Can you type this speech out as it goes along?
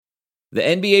The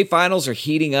NBA Finals are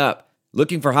heating up.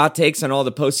 Looking for hot takes on all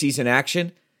the postseason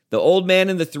action? The Old Man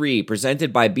and the Three,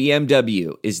 presented by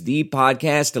BMW, is the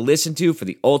podcast to listen to for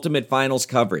the ultimate finals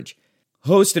coverage.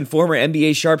 Host and former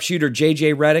NBA sharpshooter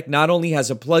JJ Redick not only has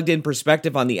a plugged-in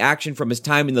perspective on the action from his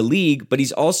time in the league, but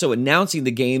he's also announcing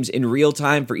the games in real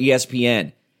time for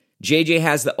ESPN. JJ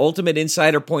has the ultimate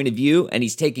insider point of view, and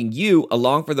he's taking you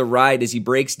along for the ride as he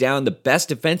breaks down the best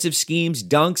defensive schemes,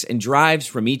 dunks, and drives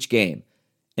from each game.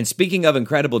 And speaking of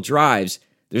incredible drives,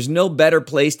 there's no better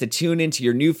place to tune into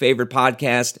your new favorite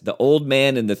podcast, The Old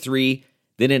Man and the Three,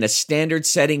 than in a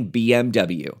standard-setting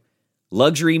BMW.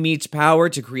 Luxury meets power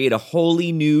to create a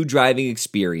wholly new driving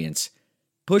experience.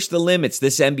 Push the limits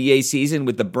this NBA season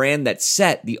with the brand that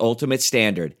set the ultimate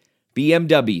standard,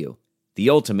 BMW, the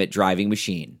ultimate driving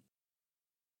machine.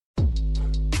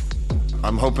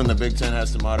 I'm hoping the Big Ten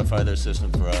has to modify their system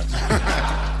for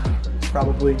us. It's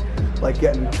probably like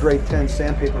getting grade 10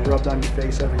 sandpaper rubbed on your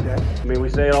face every day. I mean, we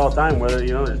say it all the time, whether,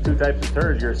 there's two types of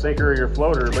turds. You're a sinker or you're a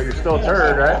floater, but you're still a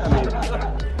turd, right?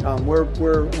 I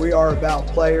mean, we are about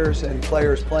players and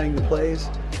players playing the plays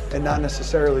and not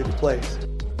necessarily the plays.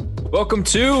 Welcome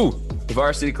to the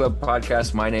Varsity Club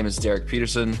podcast. My name is Derek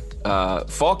Peterson.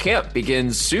 Fall camp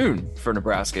begins soon for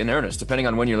Nebraska in earnest. Depending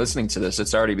on when you're listening to this,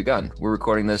 it's already begun. We're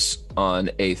recording this on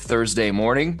a Thursday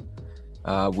morning.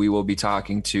 We will be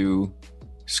talking to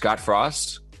Scott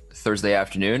Frost Thursday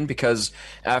afternoon because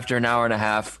after an hour and a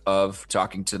half of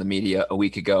talking to the media a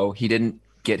week ago, he didn't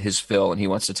get his fill and he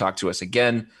wants to talk to us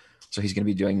again. So he's going to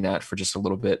be doing that for just a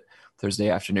little bit Thursday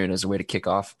afternoon as a way to kick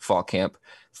off fall camp.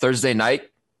 Thursday night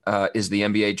is the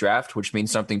NBA draft, which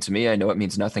means something to me. I know it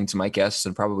means nothing to my guests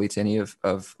and probably to any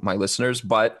of my listeners,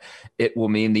 but it will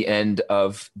mean the end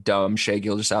of dumb Shai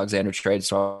Gilgeous-Alexander trade.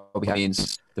 So that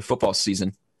means the football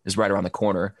season is right around the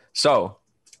corner. So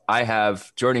I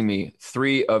have joining me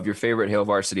three of your favorite Hail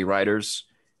Varsity writers,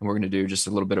 and we're going to do just a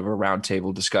little bit of a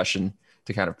roundtable discussion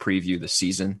to kind of preview the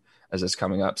season as it's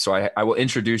coming up. So I will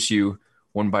introduce you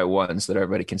one by one so that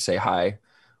everybody can say hi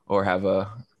or have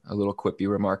a little quippy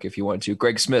remark if you want to.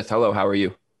 Greg Smith, hello, how are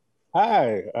you?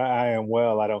 Hi, I am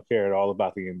well. I don't care at all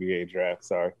about the NBA draft,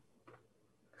 sorry.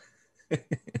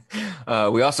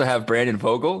 We also have Brandon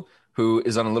Vogel, who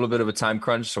is on a little bit of a time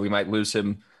crunch, so we might lose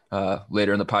him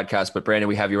later in the podcast. But Brandon,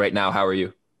 we have you right now. How are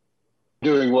you?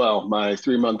 Doing well. My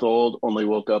 3-month-old only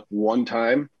woke up one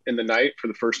time in the night for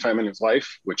the first time in his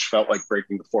life, which felt like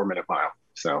breaking the 4-minute mile.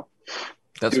 So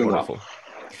that's wonderful. Well.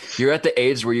 You're at the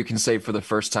age where you can say for the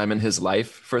first time in his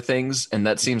life for things, and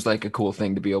that seems like a cool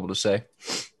thing to be able to say.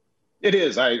 It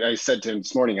is. I said to him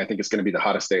this morning, I think it's going to be the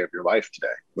hottest day of your life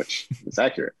today, which is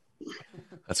accurate.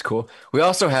 That's cool. We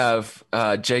also have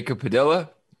Jacob Padilla,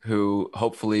 who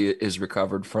hopefully is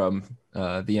recovered from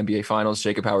the NBA Finals.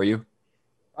 Jacob, how are you?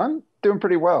 I'm doing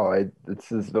pretty well.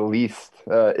 This is the least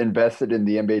invested in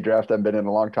the NBA draft I've been in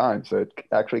a long time, so it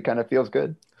actually kind of feels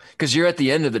good. Because you're at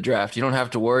the end of the draft. You don't have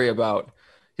to worry about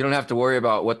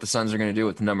what the Suns are going to do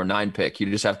with the number 9 pick. You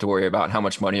just have to worry about how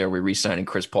much money are we re-signing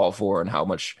Chris Paul for and how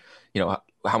much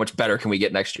better can we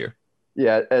get next year.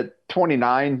 Yeah, at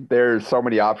 29, there's so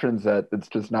many options that it's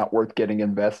just not worth getting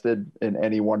invested in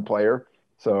any one player.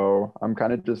 So I'm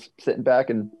kind of just sitting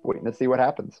back and waiting to see what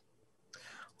happens.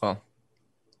 Well,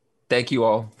 thank you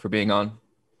all for being on.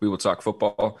 We will talk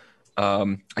football.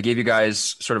 I gave you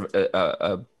guys sort of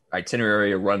a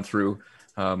itinerary, a run through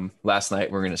last night.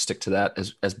 We're going to stick to that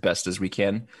as best as we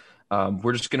can.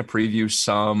 We're just going to preview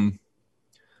some,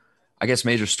 I guess,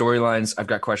 major storylines. I've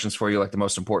got questions for you, like the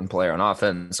most important player on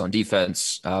offense, on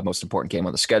defense, most important game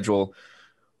on the schedule,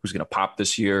 who's going to pop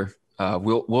this year.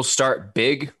 We'll start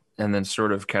big and then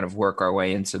sort of kind of work our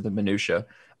way into the minutia.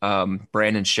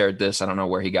 Brandon shared this. I don't know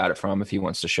where he got it from. If he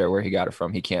wants to share where he got it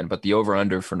from, he can. But the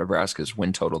over-under for Nebraska's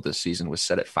win total this season was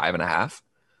set at 5.5.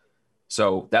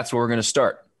 So that's where we're going to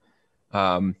start.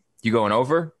 You going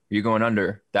over? Or you going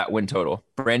under that win total?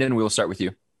 Brandon, we will start with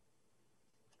you.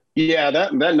 Yeah,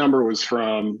 that number was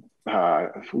from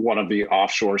one of the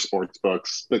offshore sports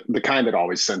books, the kind that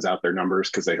always sends out their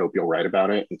numbers because they hope you'll write about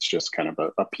it. It's just kind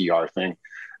of a PR thing.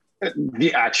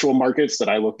 The actual markets that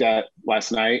I looked at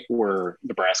last night were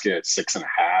Nebraska at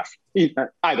 6.5.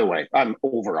 Either way, I'm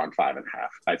over on 5.5.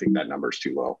 I think that number is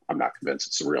too low. I'm not convinced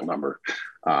it's a real number.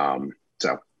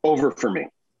 So over for me.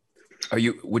 Are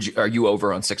you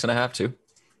over on 6.5 too?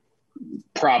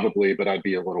 Probably, but I'd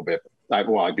be a little bit.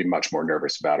 I'd be much more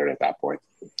nervous about it at that point.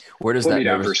 Where does Put that me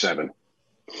down for 7?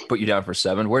 Put you down for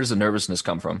 7. Where does the nervousness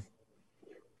come from?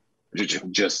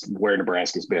 Just where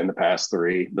Nebraska's been the past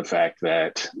 3, the fact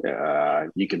that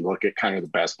you can look at kind of the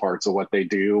best parts of what they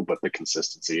do, but the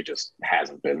consistency just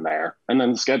hasn't been there. And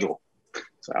then the schedule.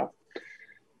 So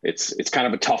it's kind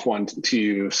of a tough one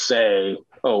to say,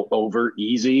 oh, over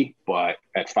easy, but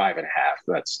at 5.5,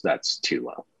 that's too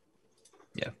low.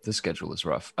 Yeah, the schedule is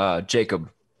rough. Jacob,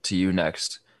 to you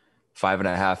next.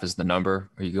 5.5 is the number.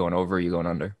 Are you going over? Or are you going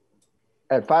under?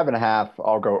 At 5.5,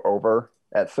 I'll go over.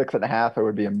 At 6.5, it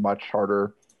would be a much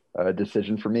harder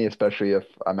decision for me, especially if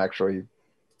I'm actually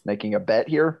making a bet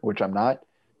here, which I'm not.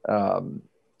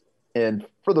 And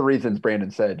for the reasons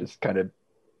Brandon said, just kind of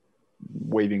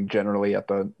waving generally at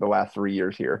the last 3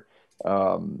 years here.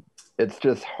 It's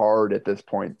just hard at this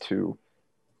point to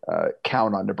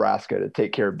count on Nebraska to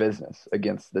take care of business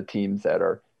against the teams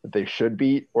that they should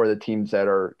beat, or the teams that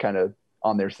are kind of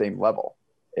on their same level.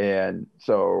 And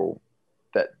so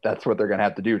that's what they're going to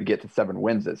have to do to get to 7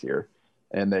 wins this year.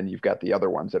 And then you've got the other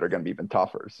ones that are going to be even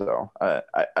tougher. So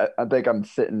I think I'm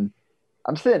sitting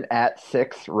at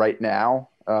 6 right now,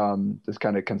 just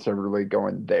kind of conservatively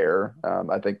going there.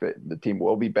 I think that the team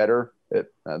will be better.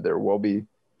 There will be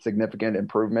significant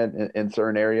improvement in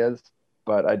certain areas,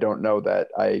 but I don't know that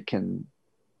I can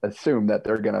assume that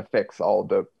they're going to fix all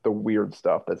the weird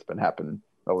stuff that's been happening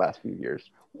the last few years.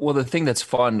 Well, the thing that's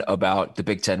fun about the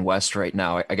Big Ten West right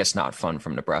now, I guess not fun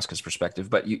from Nebraska's perspective,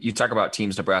 but you talk about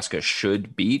teams Nebraska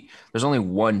should beat. There's only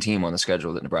one team on the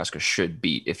schedule that Nebraska should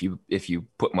beat if you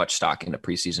put much stock into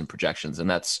preseason projections, and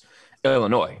that's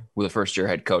Illinois, with a first-year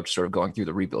head coach sort of going through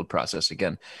the rebuild process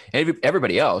again. And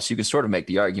everybody else, you can sort of make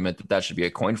the argument that should be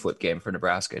a coin flip game for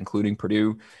Nebraska, including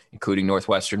Purdue, including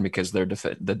Northwestern, because they're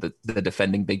the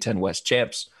defending Big Ten West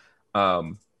champs.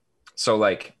 So,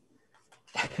 like,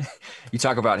 you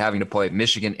talk about having to play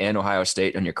Michigan and Ohio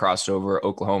State on your crossover,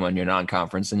 Oklahoma on your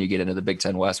non-conference, and you get into the Big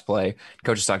Ten West play.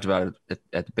 Coaches talked about it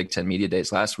at the Big Ten Media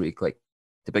Days last week. Like,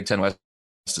 the Big Ten West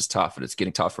is tough, and it's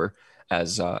getting tougher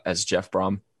as Jeff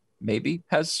Brom maybe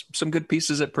has some good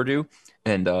pieces at Purdue,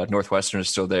 and Northwestern is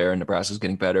still there, and Nebraska's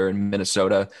getting better, and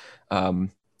Minnesota,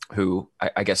 who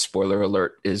I guess, spoiler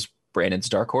alert, is Brandon's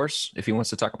dark horse, if he wants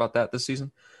to talk about that this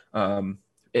season.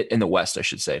 In the West, I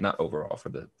should say, not overall for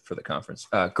the conference.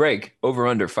 Greg, over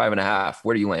under 5.5.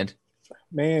 Where do you land?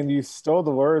 Man, you stole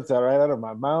the words right out of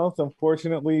my mouth,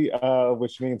 unfortunately,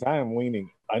 which means I am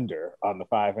leaning under on the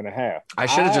 5.5. I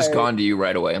should have just gone to you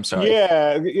right away. I'm sorry.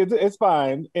 Yeah, it's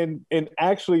fine. And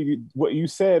actually, what you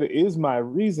said is my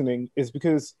reasoning, is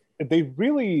because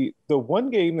the one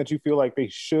game that you feel like they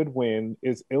should win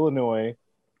is Illinois.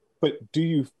 But do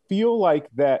you feel like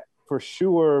that for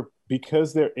sure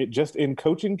because they're just in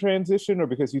coaching transition, or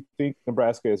because you think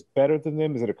Nebraska is better than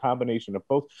them? Is it a combination of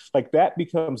both? Like, that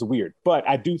becomes weird. But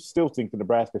I do still think that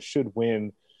Nebraska should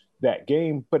win that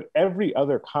game. But every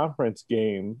other conference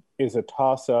game is a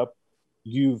toss-up.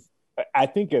 I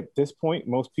think at this point,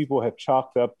 most people have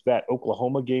chalked up that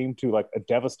Oklahoma game to like a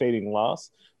devastating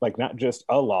loss, like not just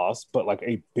a loss, but like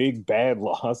a big, bad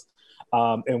loss.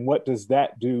 And what does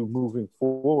that do moving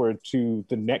forward to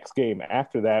the next game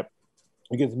after that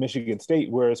against Michigan State,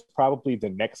 where it's probably the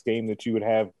next game that you would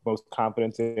have most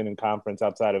confidence in conference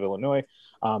outside of Illinois?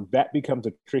 That becomes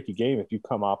a tricky game if you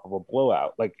come off of a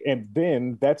blowout. And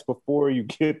then that's before you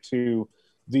get to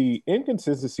the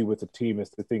inconsistency with the team is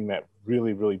the thing that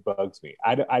really, really bugs me.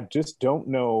 I just don't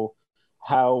know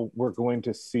how we're going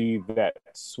to see that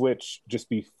switch just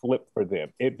be flipped for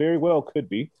them. It very well could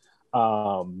be,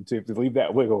 to leave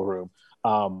that wiggle room.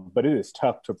 But it is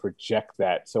tough to project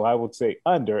that. So I would say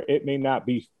under. It may not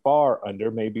be far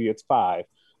under. Maybe it's 5.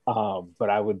 But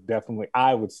I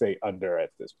would say under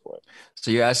at this point. So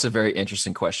you asked a very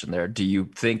interesting question there. Do you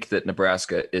think that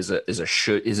Nebraska is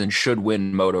in should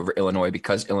win mode over Illinois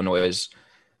because Illinois is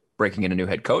breaking in a new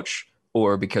head coach,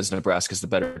 or because Nebraska is the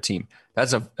better team?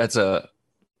 That's a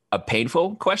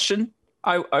painful question,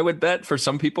 I would bet, for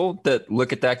some people that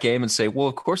look at that game and say, well,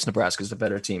 of course Nebraska is the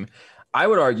better team. I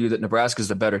would argue that Nebraska is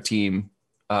the better team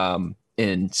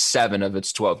in 7 of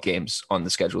its 12 games on the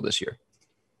schedule this year.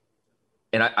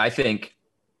 And I think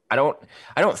I don't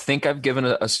think I've given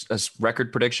a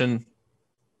record prediction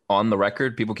on the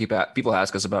record. People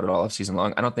ask us about it all season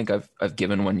long. I don't think I've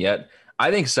given one yet.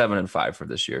 I think 7-5 for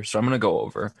this year. So I'm going to go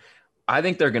over. I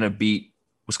think they're going to beat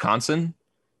Wisconsin,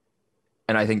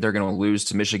 and I think they're going to lose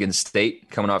to Michigan State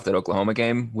coming off that Oklahoma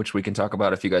game, which we can talk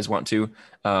about if you guys want to.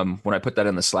 When I put that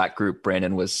in the Slack group,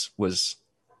 Brandon was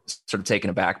sort of taken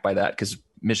aback by that because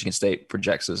Michigan State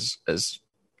projects as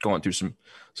going through some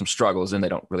struggles, and they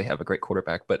don't really have a great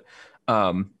quarterback. But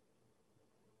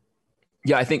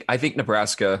yeah, I think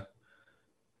Nebraska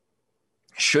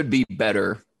should be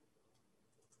better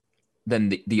than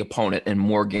the opponent in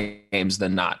more games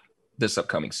than not this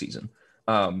upcoming season.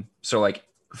 So like,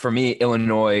 for me,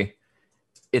 Illinois,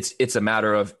 it's a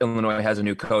matter of Illinois has a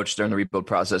new coach during the rebuild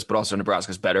process, but also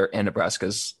Nebraska's better, and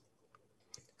Nebraska's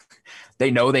they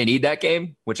know they need that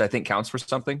game, which I think counts for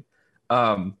something.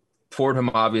 Fordham,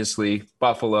 obviously,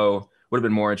 Buffalo would have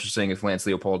been more interesting if Lance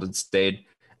Leopold had stayed.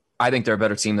 I think they're a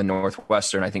better team than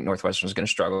Northwestern. I think Northwestern is going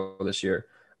to struggle this year.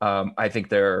 I think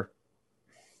they're,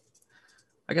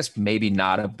 I guess, maybe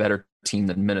not a better team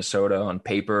than Minnesota on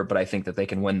paper, but I think that they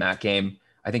can win that game.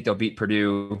 I think they'll beat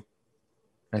Purdue.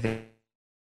 I think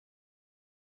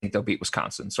they'll beat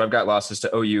Wisconsin. So I've got losses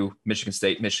to OU, Michigan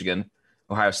State, Michigan,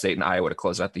 Ohio State, and Iowa to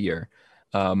close out the year.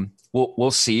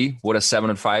 We'll see what a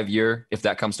 7-5 year, if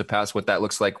that comes to pass, what that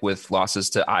looks like with losses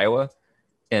to Iowa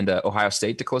and Ohio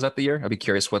State to close out the year. I'd be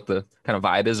curious what the kind of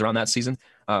vibe is around that season.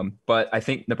 But I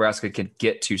think Nebraska can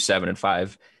get to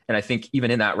 7-5. And I think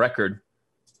even in that record,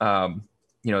 there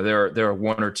are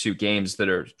one or two games that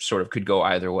are sort of could go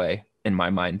either way in my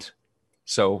mind.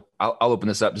 So I'll open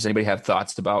this up. Does anybody have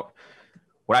thoughts about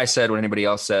what I said, what anybody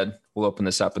else said? We'll open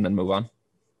this up and then move on.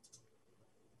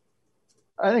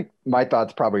 I think my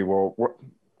thoughts probably will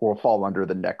fall under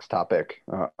the next topic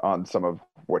on some of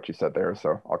what you said there.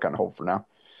 So I'll kind of hold for now.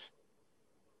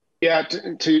 Yeah,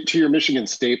 to your Michigan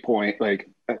State point, like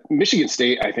Michigan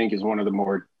State, I think is one of the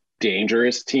more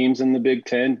dangerous teams in the Big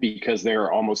Ten because there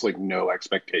are almost like no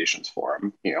expectations for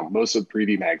them. Most of the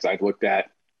preview mags I've looked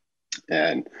at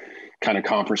and kind of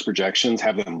conference projections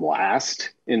have them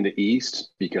last in the East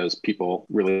because people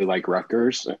really like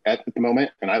Rutgers at the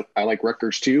moment, and I like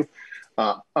Rutgers too.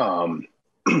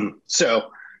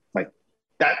 So like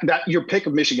that your pick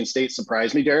of Michigan State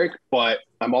surprised me, Derek, but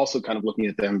I'm also kind of looking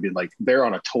at them and being like, they're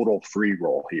on a total free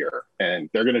roll here and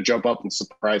they're going to jump up and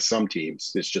surprise some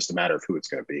teams. It's just a matter of who it's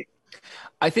going to be.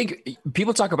 I think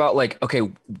people talk about like,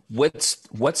 okay, what's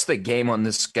the game on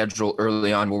this schedule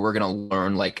early on where we're going to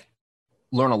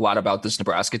learn a lot about this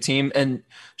Nebraska team, and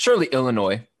surely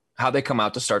Illinois, how they come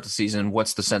out to start the season,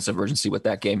 what's the sense of urgency with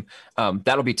that game?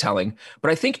 That'll be telling. But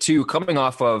I think too, coming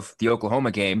off of the Oklahoma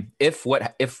game, if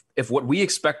what we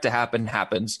expect to happen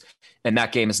happens, and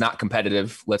that game is not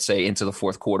competitive, let's say into the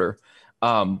fourth quarter,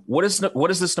 what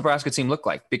does this Nebraska team look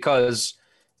like? Because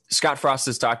Scott Frost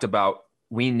has talked about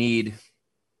we need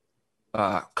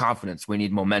confidence, we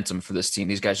need momentum for this team.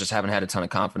 These guys just haven't had a ton of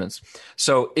confidence.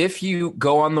 So if you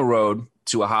go on the road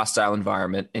to a hostile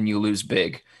environment and you lose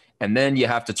big, and then you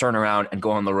have to turn around and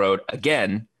go on the road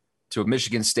again to a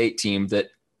Michigan State team that,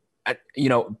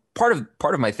 part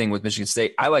of my thing with Michigan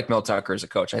State, I like Mel Tucker as a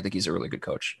coach. I think he's a really good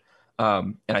coach.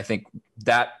 And I think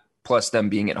that plus them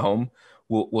being at home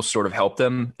will sort of help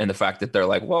them. And the fact that they're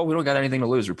like, well, we don't got anything to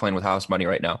lose. We're playing with house money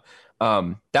right now.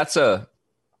 That's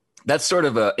sort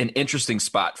of an interesting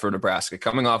spot for Nebraska.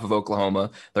 Coming off of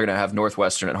Oklahoma, they're going to have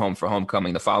Northwestern at home for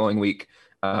homecoming the following week.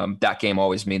 That game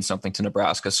always means something to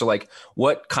Nebraska. So like,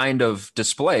 what kind of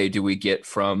display do we get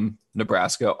from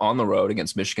Nebraska on the road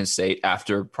against Michigan State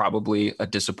after probably a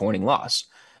disappointing loss?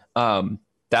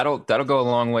 That'll go a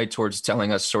long way towards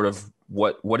telling us sort of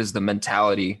what is the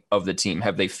mentality of the team.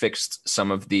 Have they fixed some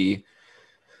of the,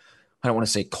 I don't want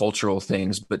to say cultural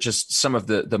things, but just some of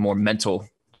the more mental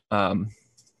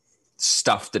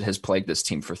stuff that has plagued this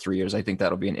team for 3 years? I think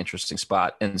that'll be an interesting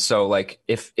spot. And so like,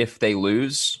 if they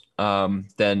lose,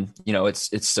 then,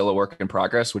 it's still a work in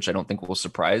progress, which I don't think will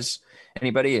surprise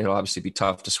anybody. It'll obviously be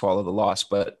tough to swallow the loss,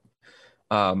 but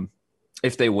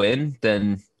if they win,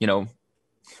 then, we'll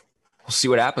see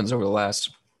what happens over the last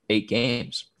 8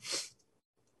 games.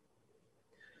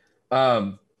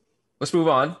 Let's move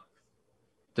on.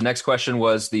 The next question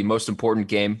was the most important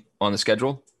game on the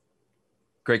schedule.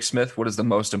 Greg Smith, what is the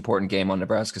most important game on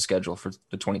Nebraska's schedule for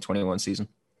the 2021 season?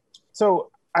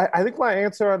 So I think my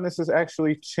answer on this has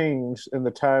actually changed in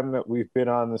the time that we've been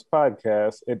on this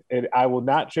podcast. And I will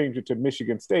not change it to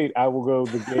Michigan State. I will go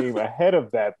the game ahead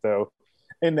of that, though,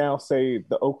 and now say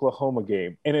the Oklahoma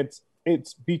game. And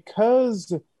it's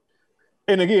because,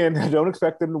 and again, I don't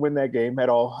expect them to win that game at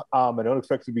all. I don't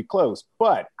expect it to be close.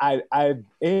 But I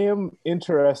am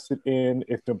interested in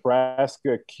if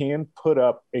Nebraska can put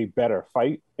up a better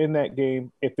fight in that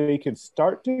game, if they can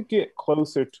start to get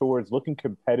closer towards looking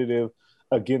competitive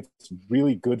against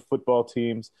really good football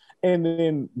teams, and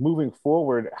then moving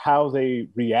forward, how they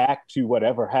react to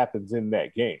whatever happens in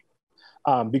that game.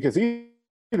 Because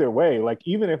either way, like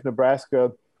even if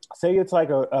Nebraska, say it's like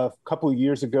a couple of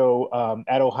years ago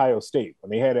at Ohio State, when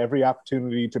they had every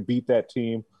opportunity to beat that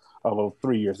team, although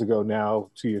 3 years ago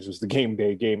now, 2 years was the game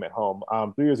day game at home,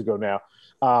 3 years ago now,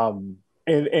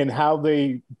 and how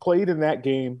they played in that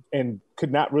game and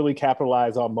could not really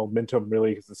capitalize on momentum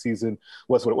really because the season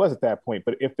was what it was at that point.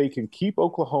 But if they can keep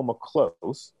Oklahoma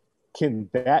close, can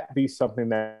that be something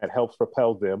that helps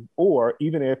propel them? Or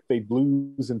even if they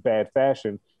lose in bad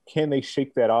fashion, can they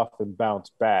shake that off and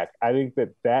bounce back? I think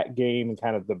that game and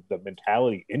kind of the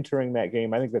mentality entering that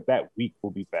game, I think that week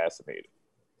will be fascinating.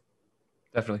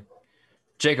 Definitely.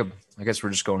 Jacob, I guess we're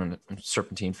just going in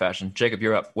serpentine fashion. Jacob,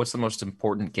 you're up. What's the most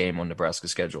important game on Nebraska's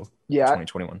schedule in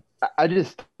 2021? I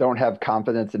just don't have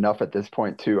confidence enough at this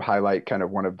point to highlight kind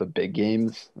of one of the big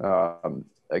games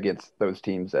against those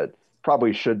teams that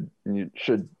probably should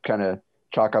kind of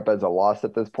chalk up as a loss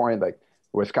at this point, like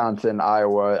Wisconsin,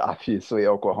 Iowa, obviously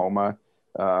Oklahoma.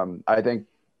 I think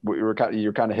you're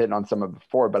kind of hitting on some of it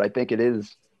before, but I think it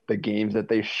is the games that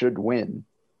they should win,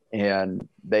 and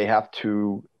they have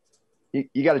to.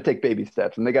 You got to take baby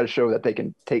steps, and they got to show that they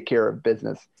can take care of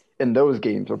business in those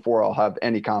games before I'll have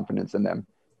any confidence in them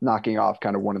knocking off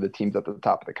kind of one of the teams at the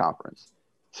top of the conference.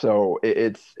 So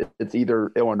it's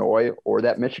either Illinois or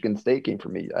that Michigan State game for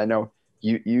me. I know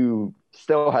you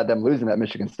still had them losing that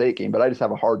Michigan State game, but I just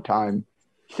have a hard time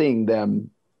seeing them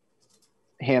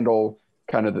handle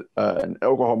kind of an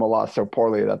Oklahoma loss so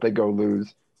poorly that they go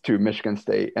lose to Michigan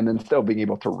State and then still being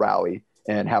able to rally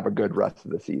and have a good rest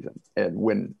of the season and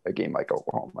win a game like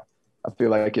Oklahoma. I feel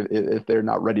like if they're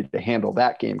not ready to handle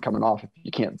that game coming off, if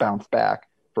you can't bounce back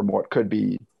from what could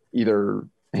be either,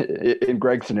 in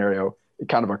Greg's scenario,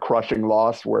 kind of a crushing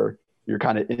loss where you're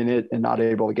kind of in it and not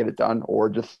able to get it done, or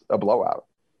just a blowout.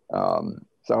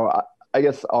 So I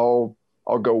guess I'll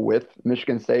go with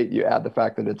Michigan State. You add the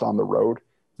fact that it's on the road,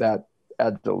 that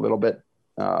adds a little bit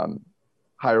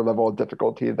higher level of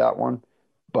difficulty to that one.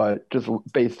 But just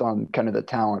based on kind of the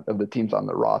talent of the teams on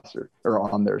the roster or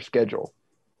on their schedule,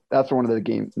 that's one of the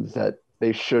games that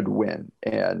they should win.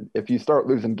 And if you start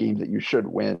losing games that you should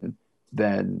win,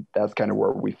 then that's kind of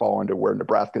where we fall into where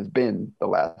Nebraska's been the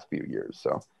last few years.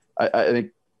 So I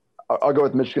think I'll go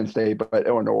with Michigan State, but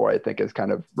Illinois, I think, is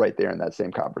kind of right there in that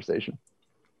same conversation.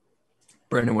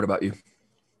 Brandon, what about you?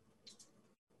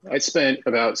 I spent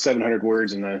about 700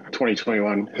 words in the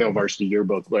 2021 Hail Varsity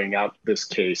Yearbook laying out this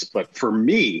case. But for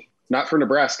me, not for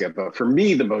Nebraska, but for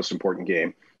me, the most important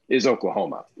game is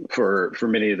Oklahoma for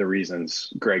many of the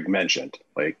reasons Greg mentioned.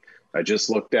 Like, I just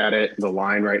looked at it. The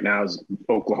line right now is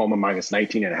Oklahoma minus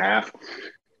 19.5.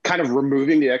 Kind of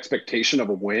removing the expectation of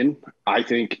a win, I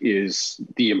think, is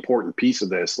the important piece of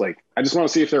this. Like, I just want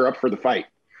to see if they're up for the fight.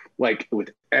 Like, with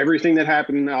everything that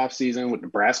happened in the offseason, with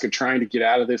Nebraska trying to get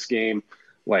out of this game,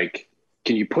 like,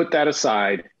 can you put that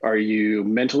aside? Are you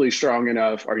mentally strong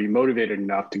enough? Are you motivated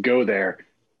enough to go there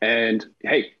and,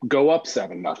 hey, go up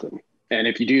 7-0? And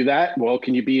if you do that, well,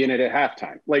 can you be in it at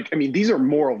halftime? Like, I mean, these are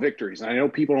moral victories. And I know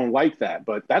people don't like that,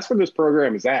 but that's where this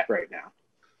program is at right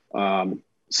now.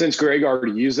 Since Greg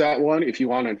already used that one, if you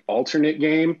want an alternate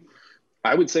game,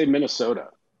 I would say Minnesota.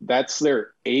 That's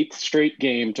their 8th straight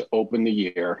game to open the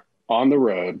year on the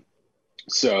road.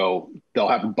 So they'll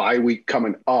have a bye week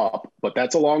coming up, but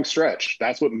that's a long stretch.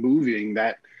 That's what moving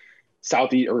that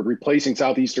replacing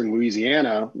Southeastern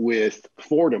Louisiana with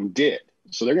Fordham did.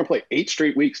 So they're going to play 8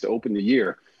 straight weeks to open the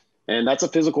year. And that's a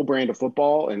physical brand of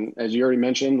football. And as you already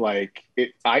mentioned, like,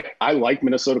 I like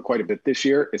Minnesota quite a bit this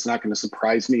year. It's not going to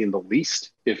surprise me in the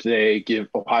least if they give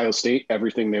Ohio State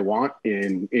everything they want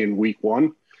in week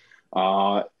 1.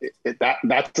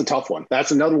 That's a tough one.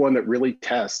 That's another one that really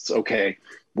tests, okay,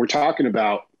 we're talking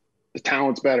about the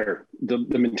talent's better, the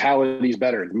mentality's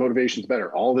better, the motivation's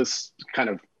better, all this kind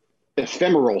of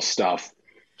ephemeral stuff.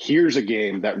 Here's a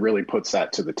game that really puts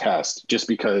that to the test, just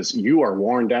because you are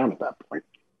worn down at that point.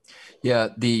 Yeah,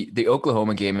 the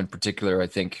Oklahoma game in particular, I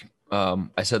think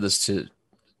I said this to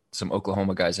some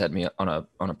Oklahoma guys, had me on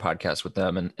a podcast with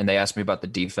them, and they asked me about the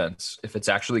defense, if it's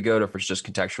actually good or if it's just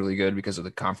contextually good because of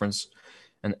the conference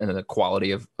and the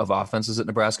quality of offenses that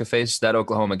Nebraska face. That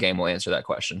Oklahoma game will answer that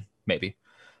question, maybe.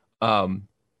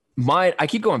 I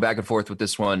keep going back and forth with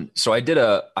this one. So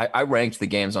I ranked the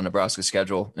games on Nebraska's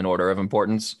schedule in order of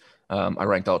importance. I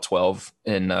ranked all 12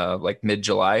 in like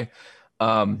mid-July.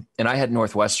 And I had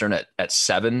Northwestern at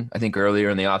 7. I think earlier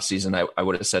in the offseason, I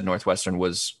would have said Northwestern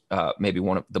was maybe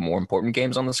one of the more important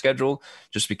games on the schedule,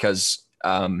 just because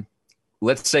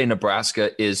let's say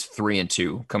Nebraska is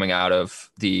 3-2 coming out of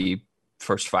the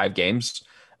first 5 games.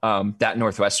 That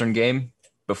Northwestern game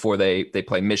before they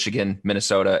play Michigan,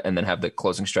 Minnesota, and then have the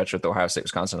closing stretch with Ohio State,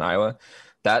 Wisconsin, and Iowa.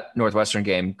 That Northwestern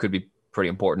game could be pretty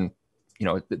important. You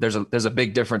know, there's a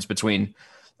big difference between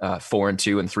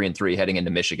 4-2 and 3-3 heading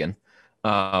into Michigan.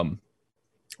 But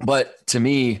to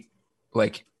me,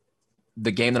 like,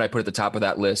 the game that I put at the top of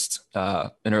that list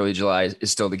in early July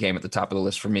is still the game at the top of the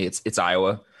list for me. It's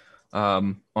Iowa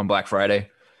on Black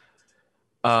Friday.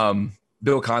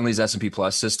 Bill Conley's S&P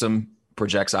Plus system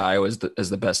projects Iowa as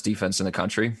the best defense in the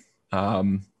country.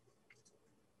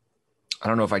 I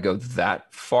don't know if I go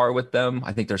that far with them.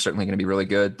 I think they're certainly going to be really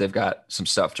good. They've got some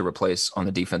stuff to replace on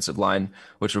the defensive line,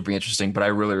 which would be interesting. But I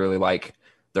really, really like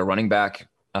their running back,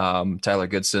 Tyler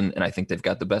Goodson, and I think they've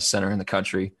got the best center in the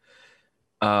country.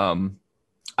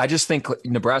 I just think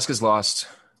Nebraska's lost,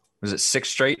 was it 6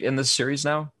 straight in this series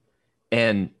now?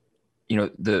 And, you know,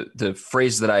 the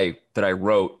phrase that I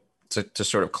wrote to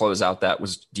sort of close out that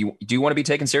was, do you want to be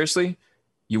taken seriously?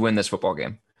 You win this football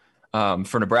game.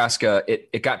 For Nebraska,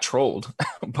 it got trolled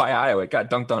by Iowa. It got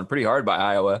dunked on pretty hard by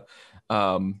Iowa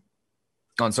on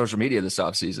social media this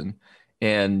offseason.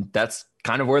 And that's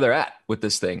kind of where they're at with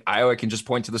this thing. Iowa can just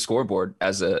point to the scoreboard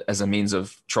as a means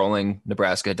of trolling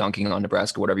Nebraska, dunking on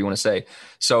Nebraska, whatever you want to say.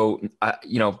 So,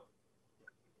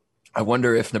 I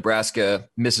wonder if Nebraska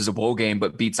misses a bowl game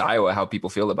but beats Iowa, how people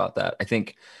feel about that. I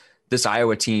think this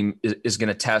Iowa team is going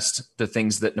to test the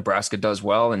things that Nebraska does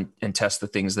well and test the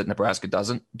things that Nebraska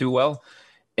doesn't do well.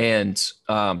 And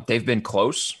they've been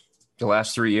close the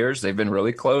last 3 years. They've been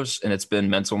really close, and it's been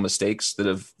mental mistakes that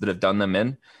have done them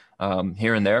in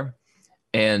here and there.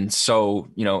 And so,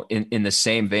 you know, in the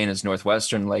same vein as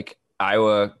Northwestern, like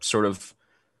Iowa sort of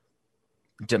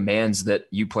demands that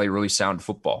you play really sound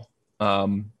football.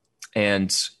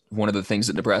 And one of the things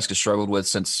that Nebraska struggled with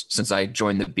since I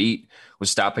joined the beat was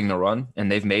stopping the run, and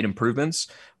they've made improvements.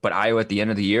 But Iowa at the end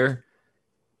of the year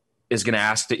is going to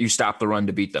ask that you stop the run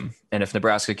to beat them. And if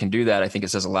Nebraska can do that, I think it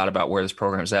says a lot about where this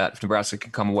program's at. If Nebraska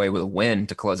can come away with a win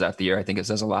to close out the year, I think it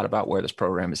says a lot about where this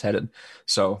program is headed.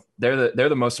 So they're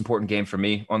the most important game for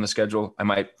me on the schedule. I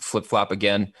might flip-flop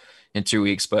again in 2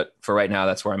 weeks, but for right now,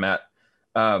 that's where I'm at.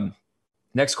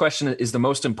 Next question is the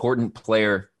most important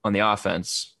player on the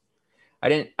offense. I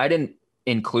didn't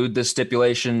include this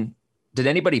stipulation. Did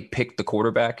anybody pick the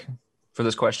quarterback for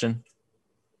this question?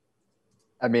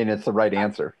 I mean, it's the right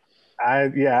answer.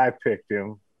 I picked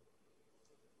him.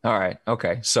 All right.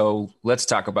 Okay. So let's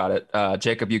talk about it.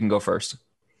 Jacob, you can go first.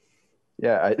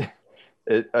 Yeah.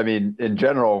 I mean, in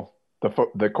general,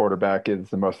 the quarterback is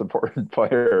the most important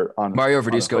player on Mario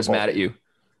Verduzco is mad at you.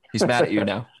 He's mad at you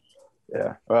now.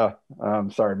 Yeah. Well,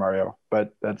 sorry, Mario,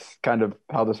 but that's kind of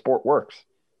how the sport works.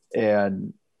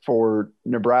 And for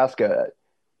Nebraska,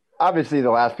 obviously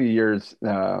the last few years,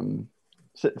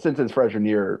 since his freshman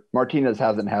year, Martinez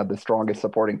hasn't had the strongest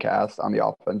supporting cast on the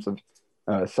offensive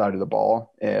side of the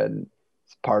ball. And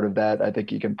part of that, I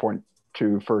think you can point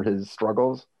to for his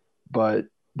struggles. But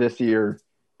this year,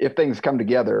 if things come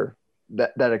together,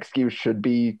 that excuse should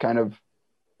be kind of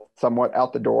somewhat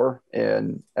out the door.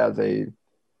 And as a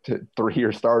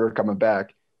 3-year starter coming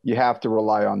back, you have to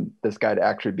rely on this guy to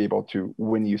actually be able to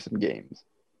win you some games.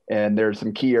 And there's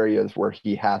some key areas where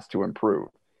he has to improve.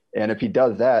 And if he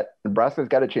does that, Nebraska's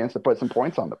got a chance to put some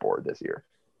points on the board this year.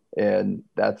 And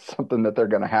that's something that they're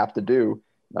going to have to do.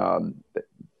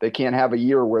 They can't have a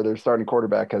year where their starting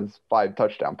quarterback has 5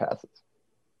 touchdown passes.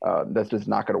 That's just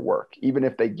not going to work, even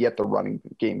if they get the running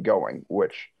game going,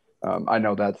 which I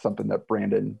know that's something that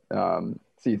Brandon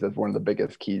sees as one of the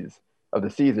biggest keys of the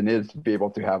season, is to be able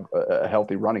to have a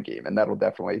healthy running game. And that'll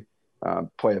definitely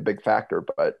play a big factor.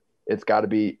 But it's got to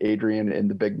be Adrian in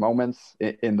the big moments,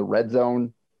 in the red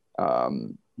zone.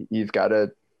 He's got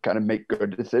to kind of make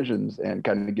good decisions and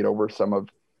kind of get over some of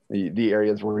the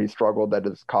areas where he struggled that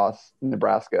has cost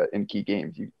Nebraska in key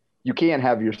games. You can't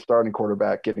have your starting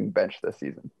quarterback getting benched this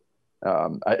season.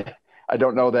 I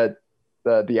don't know that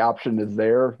the option is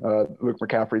there. Luke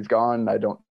McCaffrey's gone. I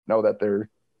don't know that they're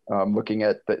looking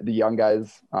at the young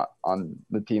guys on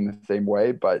the team the same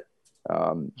way, but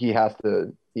he has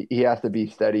to be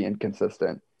steady and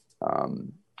consistent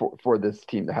for this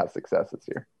team to have success this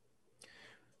year.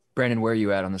 Brandon, where are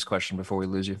you at on this question before we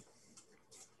lose you?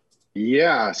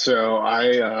 Yeah, so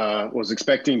I was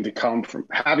expecting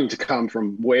having to come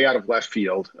from way out of left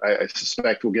field. I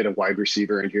suspect we'll get a wide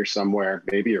receiver in here somewhere,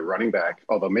 maybe a running back,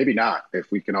 although maybe not,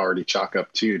 if we can already chalk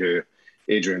up 2 to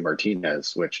Adrian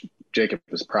Martinez, which Jacob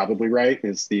is probably right,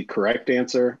 is the correct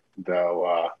answer,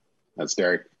 though, as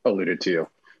Derek alluded to,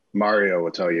 Mario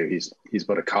will tell you he's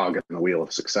but a cog in the wheel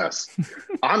of success.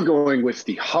 I'm going with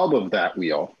the hub of that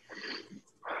wheel.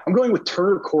 I'm going with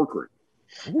Turner Corcoran.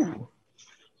 Ooh.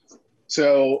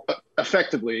 So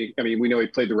effectively, I mean, we know he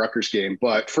played the Rutgers game,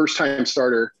 but first-time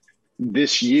starter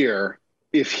this year,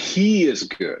 if he is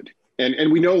good,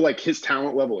 and we know like his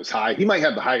talent level is high, he might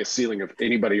have the highest ceiling of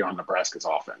anybody on Nebraska's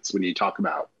offense when you talk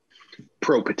about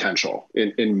pro potential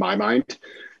in my mind.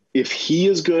 If he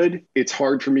is good, it's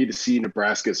hard for me to see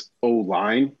Nebraska's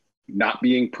O-line not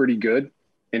being pretty good.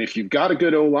 And if you've got a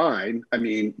good O-line, I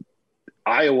mean,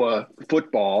 Iowa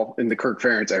football in the Kirk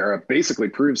Ferentz era basically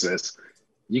proves this.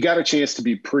 You got a chance to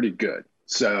be pretty good.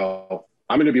 So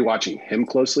I'm going to be watching him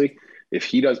closely. If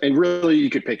he does, and really you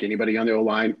could pick anybody on the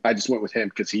O-line. I just went with him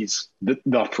because he's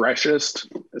the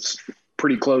freshest. It's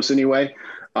pretty close anyway.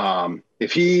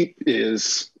 If he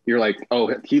is, you're like,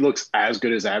 oh, he looks as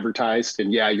good as advertised.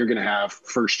 And yeah, you're going to have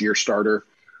first year starter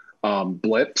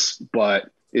blips, but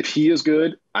if he is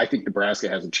good, I think Nebraska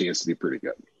has a chance to be pretty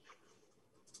good.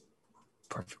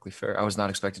 Perfectly fair. I was not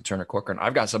expecting Turner Corcoran.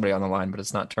 I've got somebody on the line, but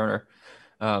it's not Turner.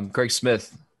 Greg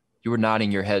Smith, you were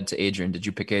nodding your head to Adrian. Did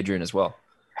you pick Adrian as well?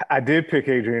 I did pick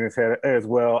Adrian as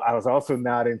well. I was also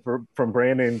nodding from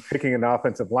Brandon picking an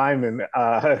offensive lineman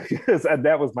because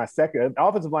that was my second.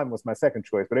 Offensive lineman was my second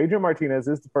choice, but Adrian Martinez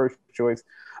is the first choice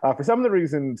for some of the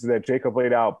reasons that Jacob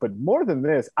laid out. But more than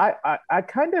this, I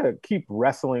kind of keep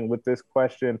wrestling with this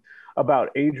question about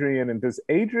Adrian, and does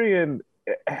Adrian,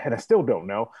 and I still don't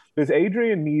know, does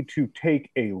Adrian need to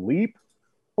take a leap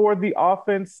for the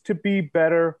offense to be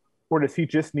better, or does he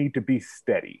just need to be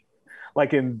steady?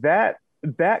 Like in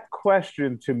that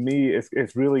question to me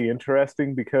is really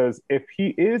interesting, because if he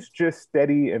is just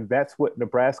steady and that's what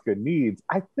Nebraska needs,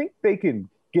 I think they can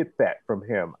get that from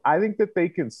him. I think that they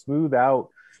can smooth out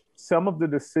some of the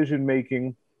decision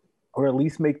making, or at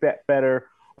least make that better.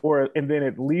 And then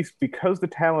at least because the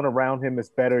talent around him is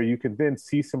better, you can then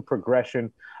see some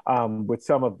progression with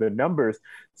some of the numbers.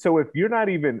 So if you're not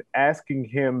even asking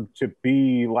him to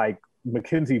be like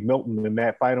McKenzie Milton in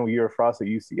that final year of Frost at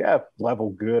UCF, level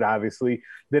good, obviously,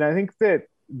 then I think that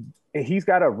he's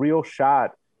got a real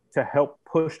shot to help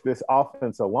push this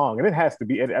offense along. And it has to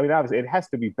be, I mean, obviously it has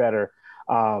to be better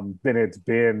than it's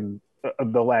been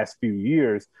the last few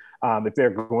years. If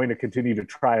they're going to continue to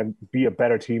try and be a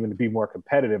better team and to be more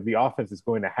competitive, the offense is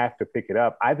going to have to pick it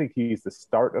up. I think he's the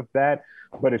start of that,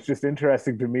 but it's just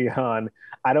interesting to me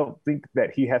I don't think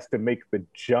that he has to make the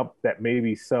jump that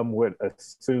maybe some would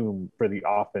assume for the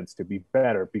offense to be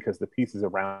better, because the pieces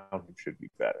around him should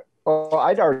be better. Well,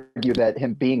 I'd argue that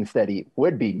him being steady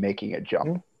would be making a jump.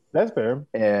 Mm-hmm. That's fair.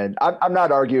 And I'm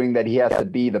not arguing that he has to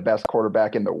be the best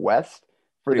quarterback in the West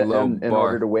for in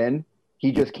order to win.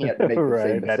 He just can't make the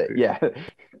same mistake. Yeah.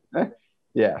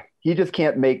 Yeah. He just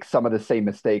can't make some of the same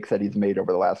mistakes that he's made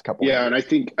over the last couple of years. And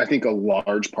I think a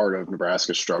large part of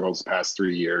Nebraska's struggles the past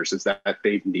 3 years is that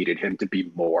they've needed him to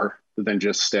be more than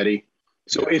just steady.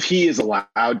 So if he is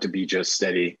allowed to be just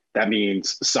steady, that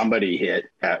means somebody hit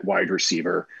at wide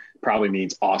receiver, probably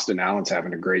means Austin Allen's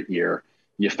having a great year.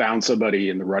 You found somebody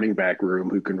in the running back room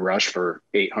who can rush for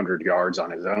 800 yards on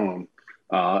his own.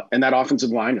 And that offensive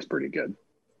line is pretty good.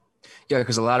 Yeah,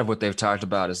 because a lot of what they've talked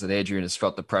about is that Adrian has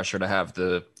felt the pressure to have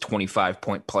the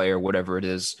 25-point play or whatever it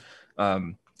is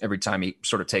every time he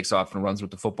sort of takes off and runs with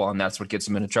the football, and that's what gets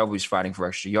him into trouble. He's fighting for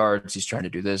extra yards. He's trying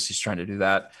to do this. He's trying to do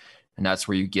that, and that's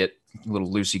where you get a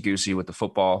little loosey-goosey with the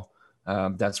football.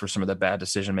 That's where some of the bad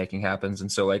decision-making happens.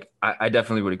 And so, like, I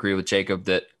definitely would agree with Jacob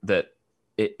that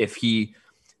if he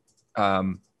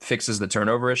fixes the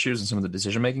turnover issues and some of the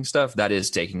decision-making stuff, that is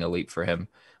taking a leap for him.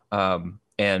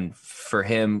 And for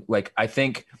him, like, I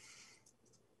think,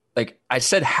 like I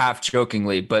said half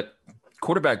jokingly, but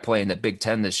quarterback play in the Big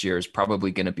Ten this year is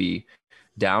probably going to be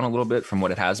down a little bit from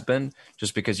what it has been,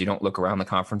 just because you don't look around the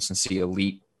conference and see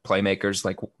elite playmakers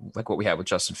like what we have with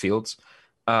Justin Fields.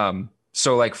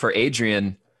 So like for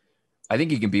Adrian, I think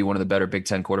he can be one of the better Big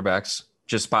Ten quarterbacks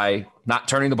just by not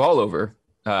turning the ball over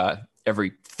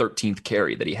every 13th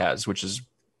carry that he has, which is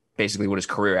basically what his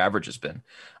career average has been.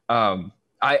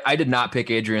 I did not pick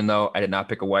Adrian, though. I did not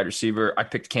pick a wide receiver. I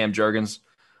picked Cam Jurgens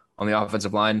on the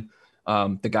offensive line,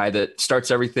 the guy that starts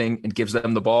everything and gives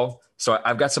them the ball. So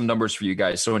I've got some numbers for you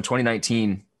guys. So in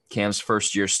 2019, Cam's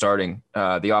first year starting,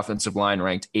 the offensive line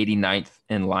ranked 89th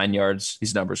in line yards.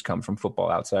 These numbers come from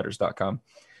footballoutsiders.com.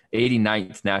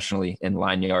 89th nationally in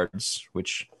line yards,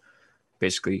 which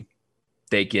basically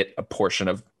they get a portion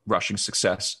of rushing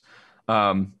success.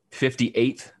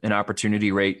 58th in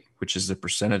opportunity rate, which is the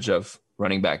percentage of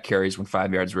running back carries when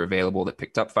 5 yards were available that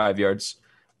picked up 5 yards.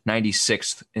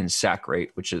 96th in sack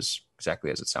rate, which is exactly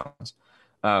as it sounds.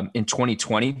 In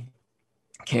 2020,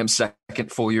 Cam's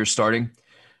second full year starting.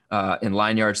 In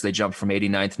line yards, they jumped from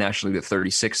 89th nationally to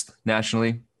 36th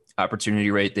nationally. Opportunity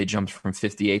rate, they jumped from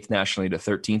 58th nationally to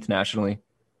 13th nationally.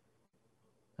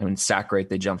 And in sack rate,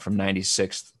 they jumped from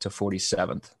 96th to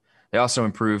 47th. They also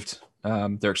improved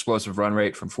their explosive run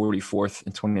rate from 44th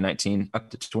in 2019 up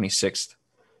to 26th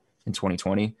in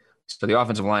 2020. So the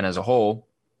offensive line as a whole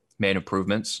made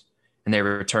improvements, and they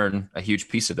return a huge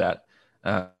piece of that.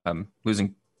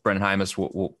 Losing Brendan Hymas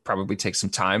will probably take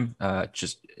some time.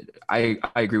 I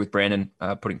agree with Brandon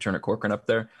putting Turner Corcoran up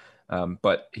there,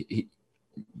 but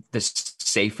this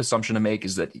safe assumption to make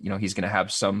is that he's going to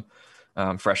have some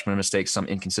freshman mistakes, some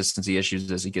inconsistency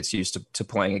issues as he gets used to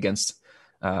playing against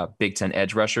Big Ten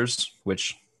edge rushers,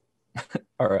 which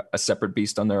are a separate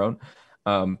beast on their own.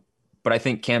 But I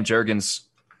think Cam Jurgens,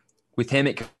 with him,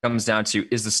 it comes down to,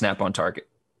 is the snap on target?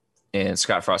 And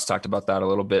Scott Frost talked about that a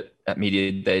little bit at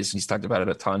media days, and he's talked about it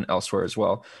a ton elsewhere as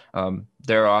well.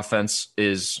 Their offense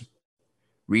is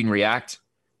read and react.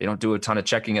 They don't do a ton of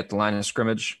checking at the line of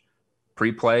scrimmage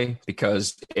pre-play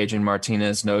because Adrian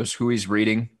Martinez knows who he's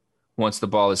reading once the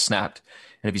ball is snapped.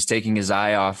 And if he's taking his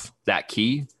eye off that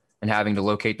key and having to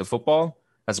locate the football,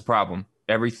 that's a problem.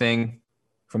 Everything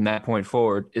from that point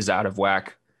forward is out of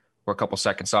whack or a couple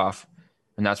seconds off,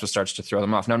 and that's what starts to throw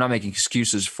them off. Now, I'm not making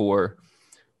excuses for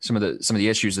some of the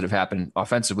issues that have happened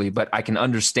offensively, but I can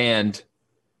understand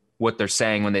what they're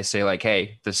saying when they say, like,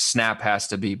 hey, the snap has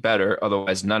to be better.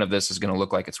 Otherwise, none of this is going to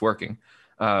look like it's working.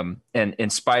 And in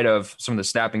spite of some of the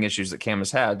snapping issues that Cam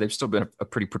has had, they've still been a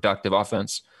pretty productive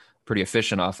offense, pretty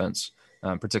efficient offense,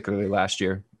 particularly last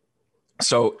year.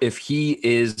 So if he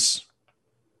is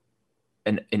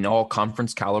an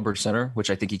all-conference caliber center, which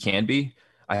I think he can be,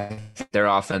 I think their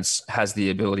offense has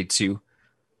the ability to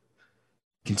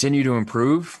continue to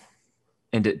improve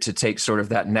and to take sort of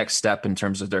that next step in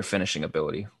terms of their finishing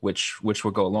ability, which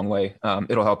will go a long way.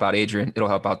 It'll help out Adrian. It'll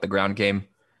help out the ground game.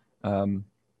 And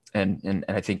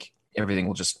I think everything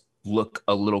will just look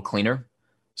a little cleaner.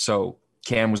 So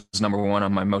Cam was number one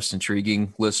on my most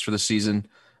intriguing list for the season.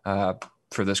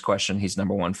 For this question, he's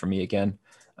number one for me again.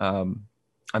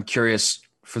 I'm curious,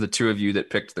 for the two of you that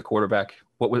picked the quarterback,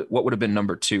 what would have been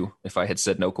number two if I had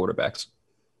said no quarterbacks?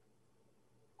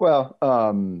 Well,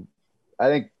 I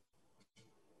think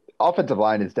offensive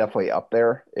line is definitely up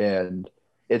there, and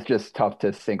it's just tough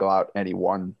to single out any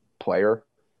one player.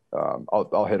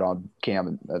 I'll hit on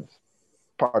Cam as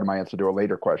part of my answer to a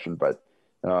later question, but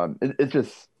it's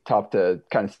just tough to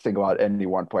kind of single out any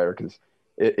one player, because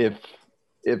if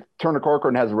Turner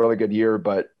Corcoran has a really good year,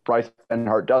 but Bryce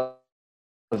Benhart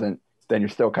doesn't, then you're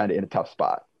still kind of in a tough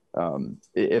spot.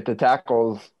 If the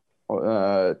tackles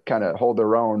kind of hold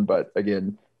their own, but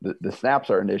again, the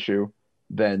snaps are an issue,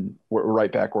 then we're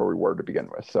right back where we were to begin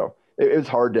with. So it was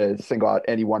hard to single out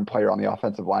any one player on the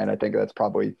offensive line. I think that's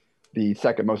probably the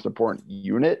second most important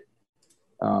unit.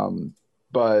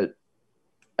 But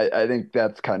I think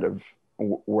that's kind of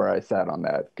where I sat on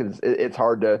that, because it's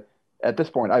hard to, at this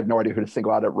point, I have no idea who to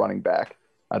single out at running back.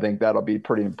 I think that'll be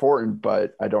pretty important,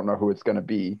 but I don't know who it's going to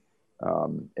be.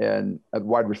 And at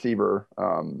wide receiver,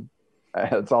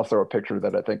 it's also a picture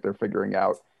that I think they're figuring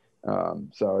out.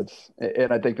 So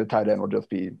and I think the tight ends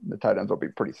will be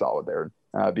pretty solid there,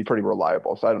 be pretty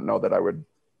reliable. So I don't know that I would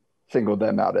single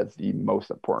them out as the most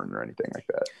important or anything like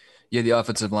that. Yeah, the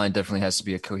offensive line definitely has to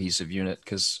be a cohesive unit,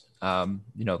 because,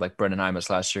 like Brendan Imus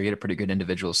last year, he had a pretty good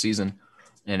individual season,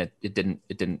 and it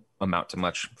didn't amount to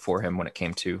much for him when it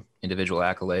came to individual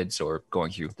accolades or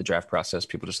going through the draft process.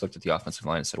 People just looked at the offensive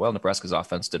line and said, well, Nebraska's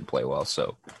offense didn't play well,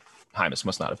 so Hymus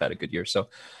must not have had a good year. So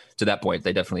to that point,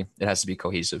 it has to be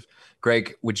cohesive.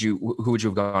 Greg, who would you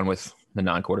have gone with the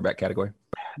non-quarterback category?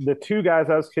 The two guys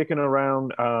I was kicking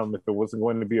around, if it wasn't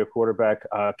going to be a quarterback,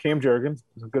 Cam Jurgens,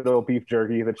 good old beef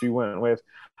jerky that you went with,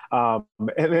 and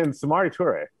then Samori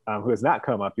Toure, who has not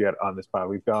come up yet on this pod.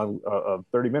 We've gone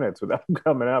 30 minutes without him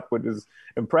coming up, which is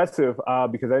impressive,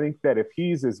 because I think that if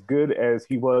he's as good as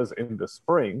he was in the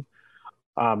spring,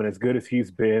 and as good as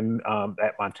he's been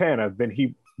at Montana, then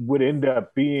he would end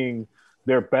up being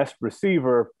their best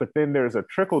receiver. But then there's a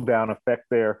trickle-down effect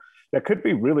there that could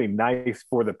be really nice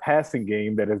for the passing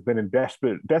game that has been in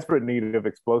desperate need of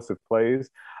explosive plays.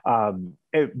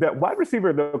 That wide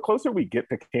receiver, the closer we get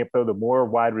to camp, though, the more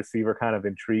wide receiver kind of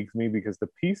intrigues me, because the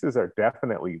pieces are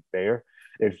definitely there.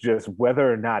 It's just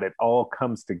whether or not it all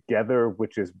comes together,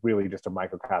 which is really just a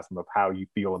microcosm of how you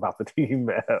feel about the team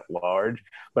at large.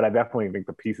 But I definitely think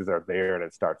the pieces are there, and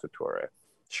it starts with Toure.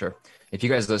 Sure. If you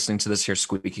guys are listening to this here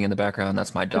squeaking in the background,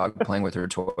 that's my dog playing with her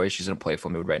toy. She's in a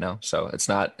playful mood right now. So it's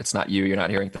not you. You're not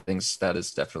hearing things. That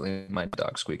is definitely my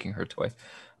dog squeaking her toy.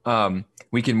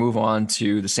 We can move on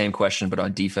to the same question, but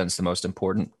on defense, the most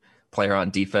important player on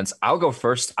defense. I'll go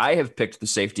first. I have picked the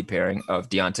safety pairing of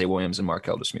Deontay Williams and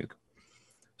Markel Dismuke.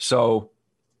 So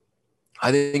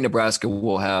I think Nebraska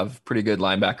will have pretty good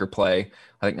linebacker play.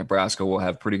 I think Nebraska will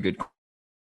have pretty good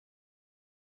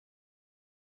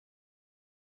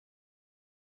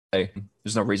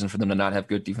There's no reason for them to not have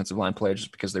good defensive line play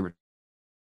just because they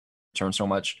return so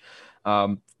much.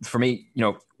 For me,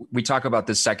 we talk about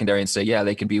this secondary and say, yeah,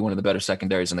 they can be one of the better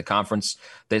secondaries in the conference.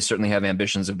 They certainly have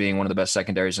ambitions of being one of the best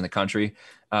secondaries in the country.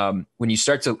 When you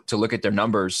start to look at their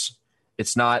numbers,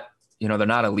 it's not they're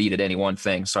not elite at any one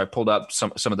thing. So I pulled up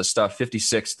some of the stuff.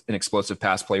 56th in explosive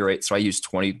pass play rate. So I used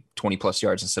 20 plus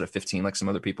yards instead of 15 like some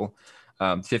other people.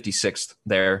 56th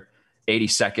there.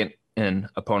 82nd in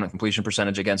opponent completion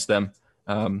percentage against them,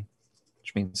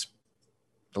 which means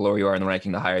the lower you are in the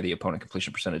ranking, the higher the opponent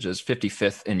completion percentage is.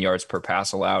 55th in yards per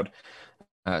pass allowed.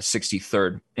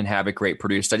 63rd in havoc rate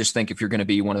produced. I just think if you're going to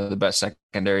be one of the best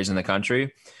secondaries in the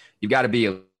country, you've got to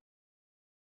be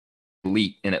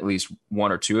elite in at least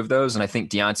one or two of those. And I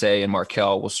think Deontay and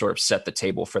Markelle will sort of set the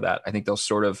table for that. I think they'll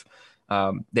sort of,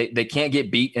 they can't get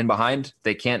beat in behind.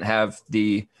 They can't have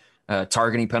the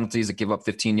targeting penalties that give up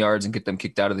 15 yards and get them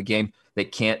kicked out of the game. They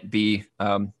can't be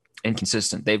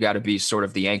inconsistent. They've got to be sort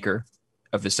of the anchor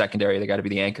of the secondary. They got to be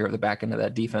the anchor of the back end of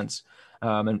that defense.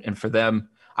 And for them,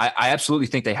 I absolutely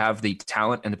think they have the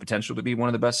talent and the potential to be one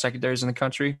of the best secondaries in the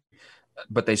country,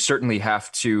 but they certainly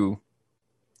have to,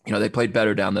 they played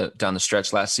better down the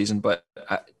stretch last season, but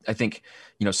I think,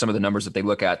 some of the numbers that they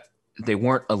look at, they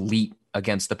weren't elite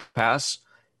against the pass.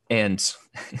 And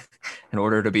in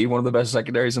order to be one of the best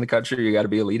secondaries in the country, you got to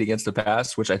be elite against the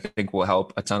pass, which I think will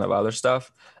help a ton of other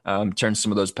stuff. Turn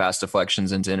some of those pass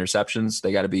deflections into interceptions.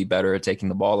 They got to be better at taking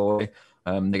the ball away.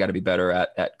 They got to be better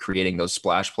at creating those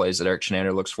splash plays that Eric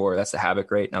Chinander looks for. That's the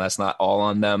havoc rate. Now that's not all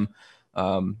on them.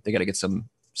 They got to get some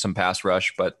pass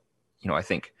rush, but I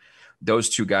think those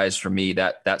two guys for me,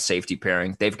 that safety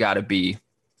pairing, they've got to be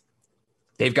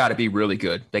really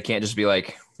good. They can't just be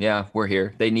like, yeah, we're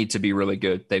here. They need to be really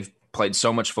good. They've played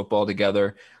so much football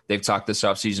together. They've talked this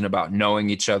offseason about knowing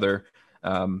each other.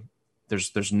 There's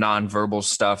nonverbal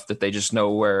stuff that they just know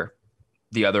where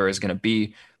the other is going to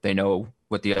be. They know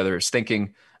what the other is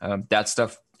thinking. That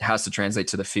stuff has to translate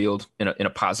to the field in a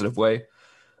positive way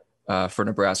for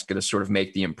Nebraska to sort of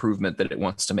make the improvement that it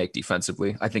wants to make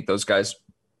defensively. I think those guys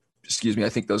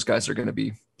are going to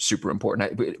be super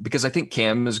important because I think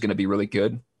Cam is going to be really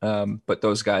good. But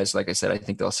those guys, like I said, I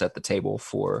think they'll set the table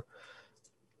for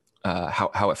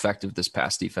how effective this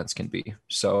pass defense can be.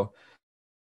 So,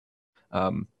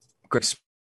 Greg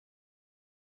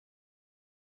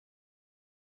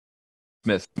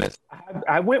Smith.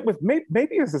 I went with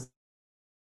maybe it's this,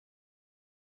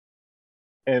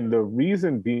 and the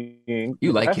reason being,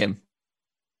 you like him.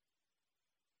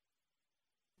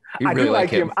 I do like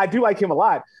him. I do like him a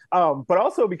lot. But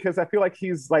also because I feel like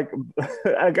he's like,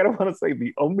 I don't want to say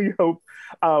the only hope,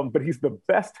 but he's the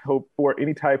best hope for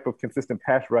any type of consistent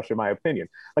pass rush, in my opinion.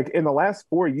 Like in the last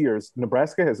 4 years,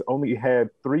 Nebraska has only had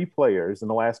 3 players in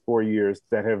the last 4 years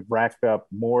that have racked up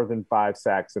more than 5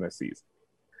 sacks in a season.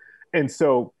 And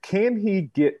so can he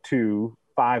get to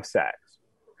 5 sacks?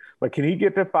 Like, can he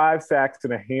get to 5 sacks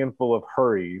in a handful of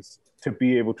hurries to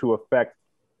be able to affect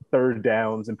third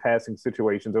downs and passing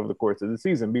situations over the course of the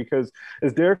season? Because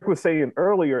as Derek was saying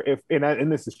earlier,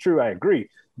 and this is true, I agree,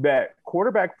 that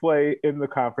quarterback play in the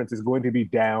conference is going to be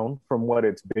down from what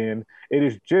it's been. It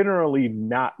is generally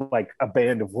not like a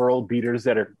band of world beaters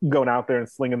that are going out there and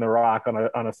slinging the rock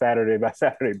on a Saturday by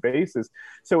Saturday basis.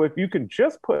 So if you can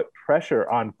just put pressure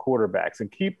on quarterbacks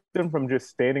and keep them from just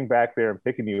standing back there and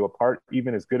picking you apart,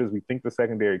 even as good as we think the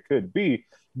secondary could be,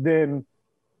 then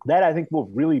that I think will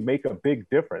really make a big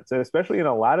difference. And especially in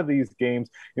a lot of these games,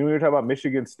 we were talking about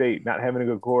Michigan State not having a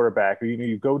good quarterback, or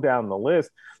you go down the list,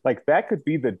 like that could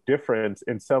be the difference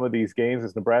in some of these games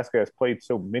as Nebraska has played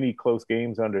so many close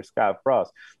games under Scott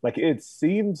Frost. Like it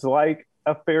seems like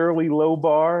a fairly low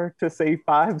bar to say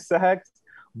 5 sacks.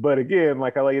 But again,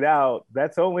 like I laid out,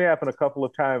 that's only happened a couple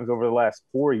of times over the last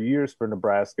 4 years for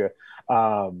Nebraska.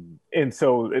 And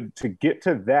so to get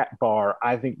to that bar,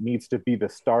 I think needs to be the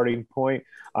starting point.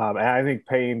 And I think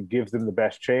Payne gives them the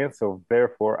best chance. So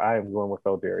therefore, I am going with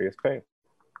Eldarius Payne.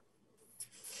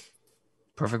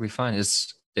 Perfectly fine.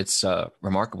 It's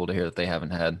remarkable to hear that they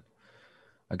haven't had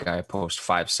a guy post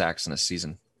 5 sacks in a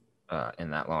season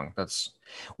in that long.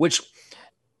 Which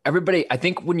everybody, I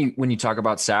think when you talk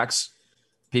about sacks,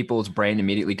 people's brain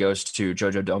immediately goes to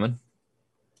JoJo Domann,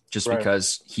 just right,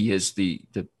 because he is the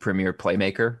premier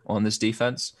playmaker on this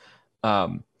defense.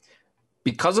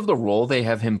 Because of the role they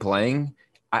have him playing,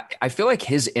 I feel like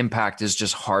his impact is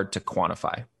just hard to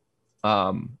quantify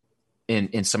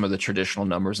in some of the traditional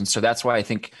numbers. And so that's why I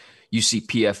think you see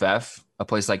PFF, a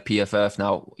place like PFF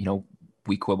now,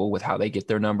 we quibble with how they get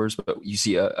their numbers, but you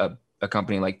see a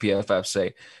company like PFF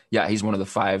say, yeah, he's one of the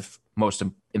 5 most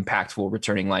impactful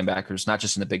returning linebackers, not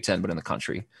just in the Big Ten, but in the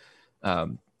country.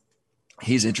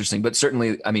 He's interesting, but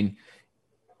certainly, I mean,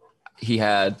 he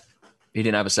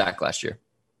didn't have a sack last year.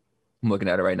 I'm looking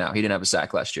at it right now. He didn't have a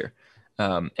sack last year.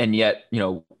 And yet,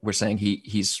 we're saying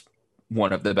he's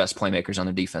one of the best playmakers on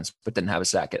the defense, but didn't have a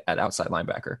sack at outside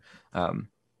linebacker.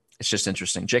 It's just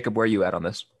interesting. Jacob, where are you at on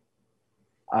this?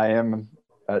 I am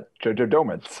Jojo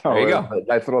Domann. So there you go. A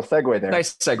nice little segue there.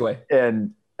 Nice segue.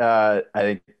 And I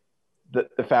think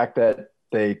the fact that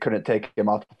they couldn't take him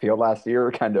off the field last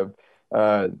year kind of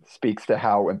speaks to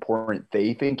how important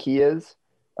they think he is,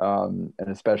 and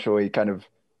especially kind of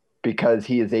because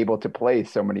he is able to play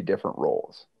so many different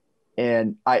roles.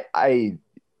 And I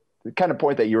the kind of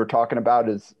point that you were talking about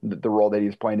is the role that he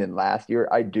was playing in last year.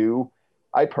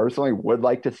 I personally would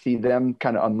like to see them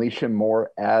kind of unleash him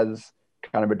more as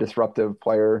kind of a disruptive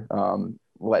player,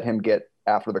 let him get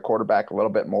after the quarterback a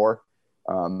little bit more.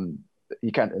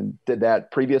 He kind of did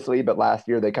that previously, but last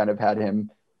year they kind of had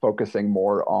him focusing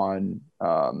more on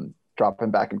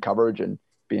dropping back in coverage and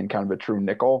being kind of a true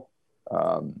nickel.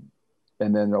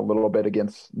 And then a little bit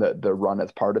against the run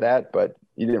as part of that, but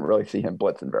you didn't really see him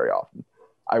blitzing very often.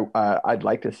 I'd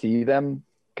like to see them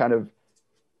kind of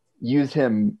use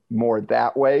him more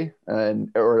that way,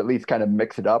 or at least kind of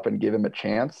mix it up and give him a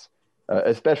chance,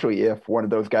 especially if one of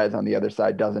those guys on the other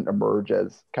side doesn't emerge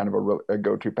as kind of a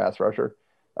go-to pass rusher.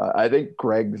 I think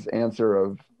Greg's answer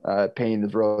of Payne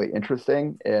is really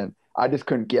interesting, and I just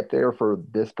couldn't get there for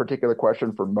this particular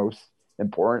question for most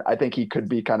important. I think he could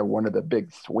be kind of one of the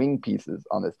big swing pieces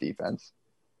on this defense.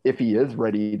 If he is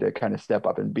ready to kind of step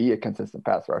up and be a consistent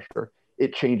pass rusher,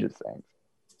 it changes things.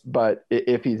 But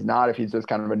if he's not, if he's just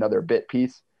kind of another bit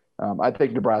piece, I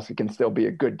think Nebraska can still be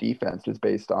a good defense just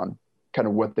based on kind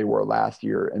of what they were last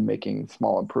year and making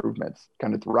small improvements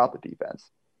kind of throughout the defense.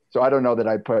 So I don't know that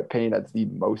I'd put Payne as the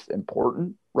most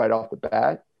important right off the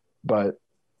bat, but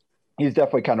he's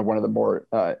definitely kind of one of the more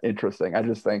interesting. I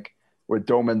just think with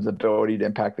Domann's ability to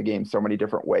impact the game so many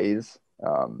different ways,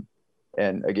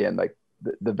 and again, like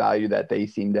the value that they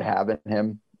seem to have in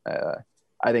him,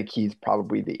 I think he's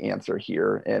probably the answer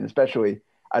here. And especially,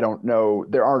 I don't know,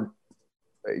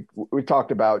 we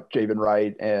talked about Javen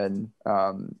Wright and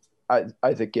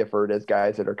Isaac Gifford as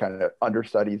guys that are kind of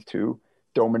understudies to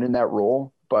Domann in that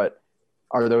role, but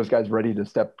are those guys ready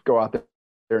to go out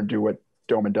there and do what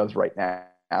Domann does right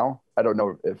now? I don't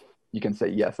know if you can say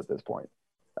yes at this point.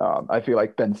 I feel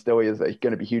like Ben Stille is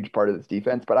going to be a huge part of this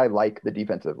defense, but I like the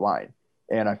defensive line.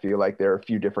 And I feel like there are a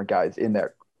few different guys in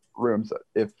that room. So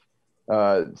if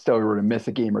Stille were to miss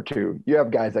a game or two, you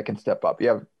have guys that can step up.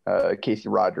 You have Casey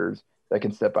Rogers that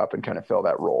can step up and kind of fill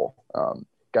that role,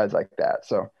 guys like that.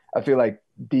 So I feel like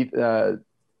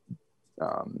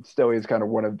Stille is kind of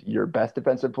one of your best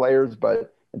defensive players,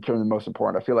 but in terms of the most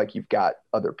important, I feel like you've got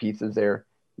other pieces there.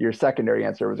 Your secondary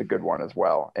answer was a good one as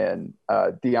well. And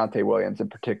Deontay Williams in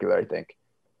particular, I think,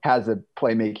 has a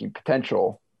playmaking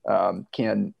potential.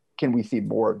 Can we see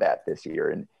more of that this year?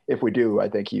 And if we do, I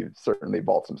think he certainly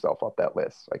vaults himself up that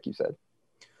list, like you said.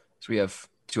 So we have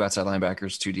 2 outside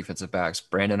linebackers, 2 defensive backs.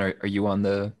 Brandon, are you on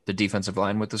the defensive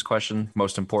line with this question?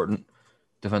 Most important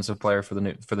defensive player for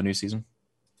the new season?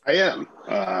 I am.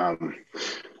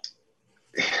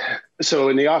 So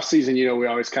in the off season, we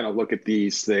always kind of look at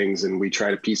these things and we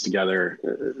try to piece together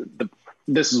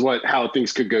this is how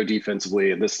things could go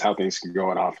defensively, and this is how things could go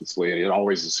on offensively. And it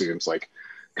always assumes like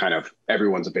kind of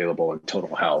everyone's available in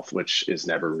total health, which is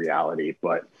never reality.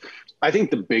 But I think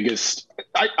the biggest,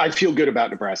 I feel good about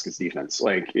Nebraska's defense.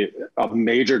 Like a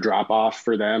major drop off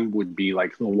for them would be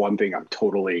like the one thing I'm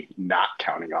totally not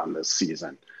counting on this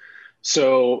season.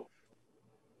 So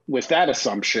with that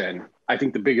assumption, I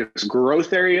think the biggest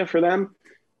growth area for them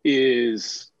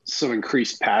is some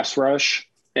increased pass rush.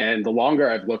 And the longer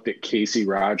I've looked at Casey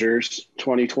Rogers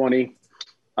 2020,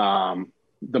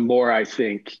 the more I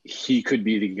think he could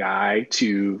be the guy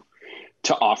to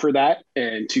offer that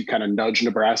and to kind of nudge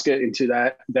Nebraska into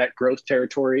that growth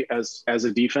territory as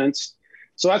a defense.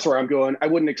 So that's where I'm going. I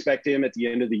wouldn't expect him at the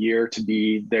end of the year to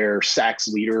be their sacks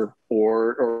leader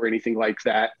or anything like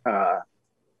that.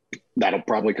 That'll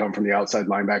probably come from the outside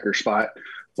linebacker spot.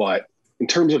 But in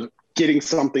terms of getting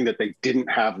something that they didn't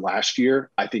have last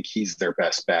year, I think he's their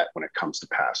best bet when it comes to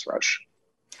pass rush.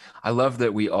 I love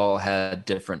that we all had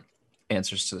different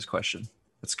answers to this question.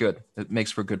 That's good. It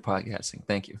makes for good podcasting.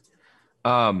 Thank you.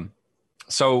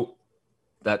 So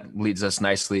that leads us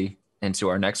nicely into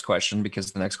our next question,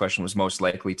 because the next question was most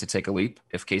likely to take a leap.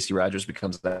 If Casey Rogers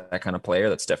becomes that kind of player,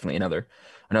 that's definitely another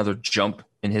jump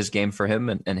in his game for him,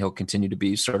 and he'll continue to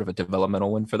be sort of a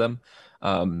developmental one for them.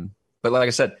 But like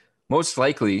I said, most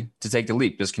likely to take the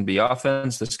leap. This can be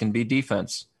offense. This can be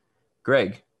defense.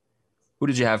 Greg, who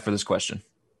did you have for this question?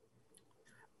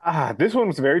 This one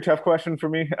was a very tough question for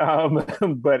me,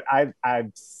 but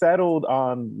I've settled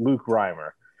on Luke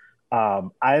Reimer.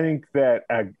 I think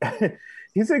that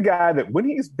he's a guy that when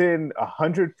he's been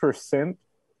 100%,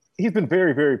 he's been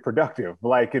very, very productive.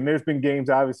 And there's been games,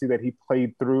 obviously, that he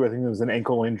played through. I think it was an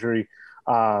ankle injury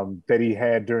that he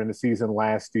had during the season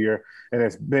last year, and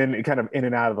it's been kind of in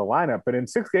and out of the lineup. But in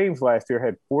 6 games last year,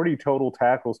 had 40 total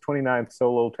tackles, 29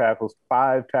 solo tackles,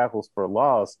 5 tackles for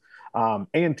loss,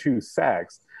 and 2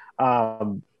 sacks.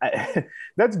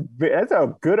 That's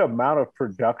a good amount of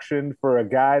production for a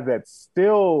guy that's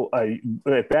still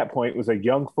at that point was a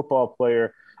young football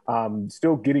player,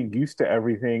 still getting used to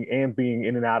everything and being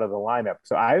in and out of the lineup.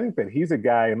 So I think that he's a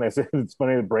guy, unless it's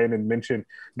funny that Brandon mentioned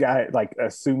guy like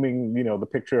assuming, the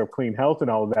picture of clean health and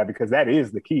all of that, because that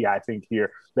is the key, I think,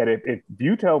 here, that if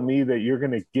you tell me that you're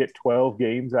going to get 12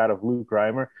 games out of Luke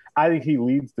Reimer, I think he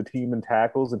leads the team in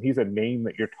tackles, and he's a name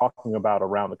that you're talking about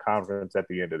around the conference at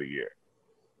the end of the year.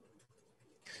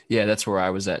 Yeah, that's where I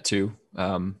was at too.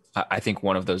 I think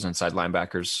one of those inside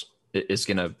linebackers is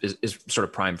sort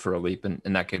of primed for a leap, and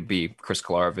that could be Chris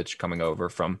Kolarovich coming over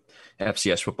from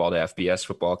FCS football to FBS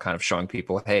football, kind of showing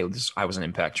people, hey, I was an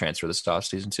impact transfer this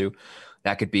offseason too.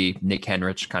 That could be Nick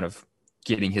Henrich kind of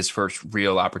getting his first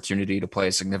real opportunity to play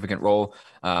a significant role.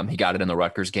 He got it in the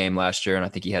Rutgers game last year, and I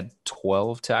think he had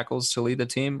 12 tackles to lead the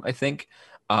team, I think.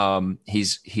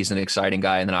 He's an exciting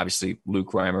guy. And then obviously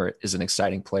Luke Reimer is an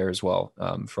exciting player as well,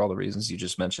 for all the reasons you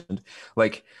just mentioned.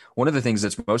 Like, one of the things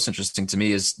that's most interesting to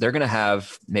me is they're going to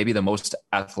have maybe the most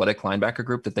athletic linebacker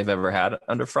group that they've ever had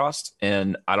under Frost.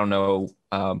 And I don't know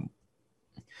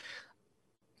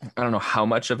how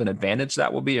much of an advantage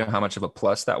that will be or how much of a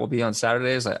plus that will be on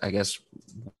Saturdays. I guess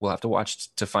we'll have to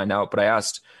watch to find out. But I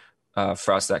asked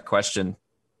Frost that question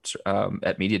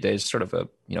at Media Days, sort of a,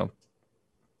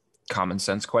 common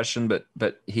sense question,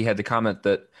 but he had the comment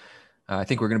that I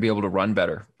think we're going to be able to run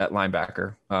better at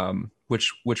linebacker,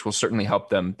 which will certainly help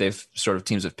them.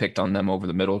 Teams have picked on them over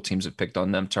the middle. Teams have picked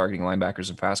on them targeting linebackers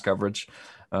in pass coverage.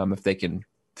 If they can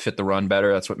fit the run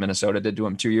better, that's what Minnesota did to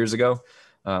them 2 years ago.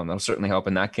 That'll certainly help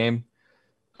in that game.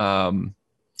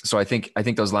 So I think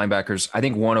those linebackers, I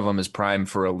think one of them is primed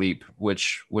for a leap,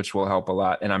 which will help a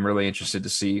lot. And I'm really interested to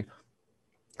see,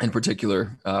 in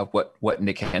particular, what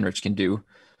Nick Henrich can do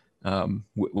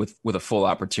with a full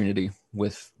opportunity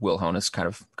with Will Honas kind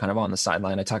of on the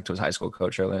sideline. I talked to his high school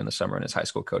coach earlier in the summer, and his high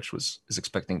school coach is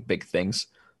expecting big things.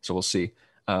 So we'll see.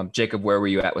 Jacob, where were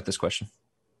you at with this question?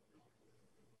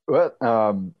 Well,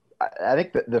 I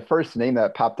think the first name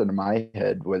that popped into my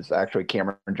head was actually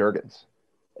Cameron Jurgens.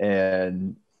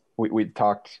 And we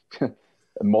talked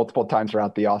multiple times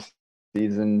throughout the off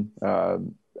season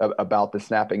about the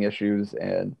snapping issues,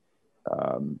 and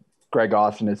Greg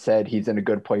Austin has said he's in a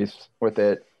good place with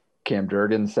it. Cam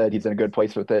Jurgens said he's in a good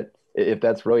place with it, if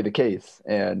that's really the case.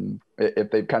 And if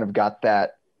they've kind of got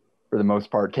that, for the most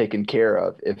part, taken care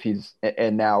of,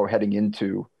 and now heading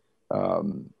into,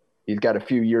 he's got a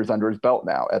few years under his belt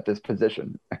now at this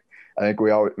position. I think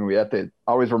we have to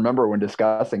always remember when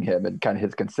discussing him and kind of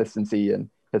his consistency and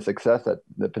his success at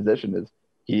the position is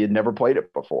he had never played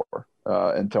it before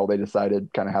until they decided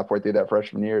kind of halfway through that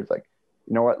freshman year. It's like,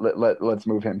 you know what, let's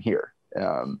move him here.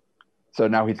 So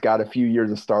now he's got a few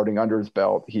years of starting under his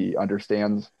belt. He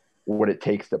understands what it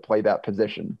takes to play that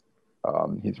position.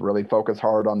 He's really focused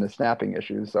hard on the snapping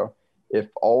issues. So if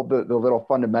all the little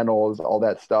fundamentals, all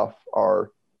that stuff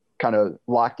are kind of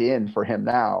locked in for him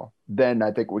now, then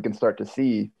I think we can start to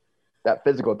see that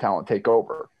physical talent take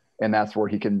over. And that's where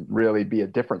he can really be a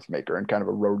difference maker and kind of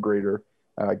a road grader,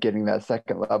 getting that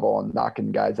second level and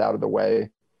knocking guys out of the way.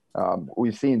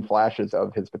 We've seen flashes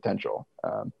of his potential.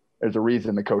 There's a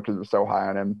reason the coaches are so high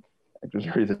on him. There's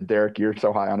a reason, Derek, you're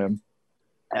so high on him.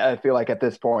 And I feel like at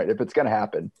this point, if it's going to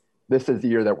happen, this is the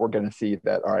year that we're going to see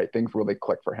that, all right, things really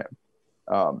click for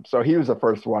him. So he was the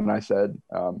first one I said.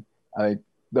 I think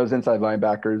those inside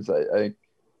linebackers, I think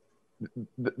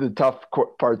the tough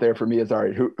part there for me is, all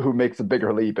right, who makes a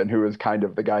bigger leap and who is kind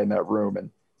of the guy in that room?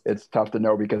 And it's tough to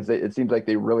know because it seems like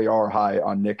they really are high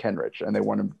on Nick Henrich and they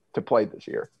want him to play this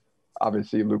year.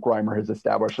 Obviously, Luke Reimer has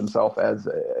established himself as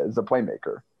a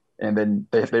playmaker. And then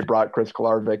they brought Chris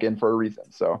Kolarovic in for a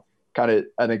reason. So kind of,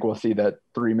 I think we'll see that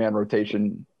 3-man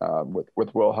rotation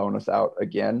with Will Honas out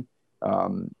again.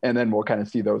 And then we'll kind of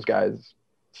see those guys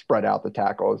spread out the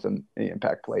tackles and the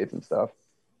impact plays and stuff.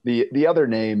 The other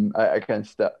name I kind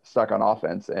of stuck on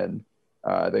offense, and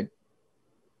I think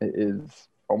is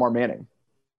Omar Manning,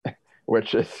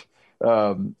 which is,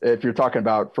 if you're talking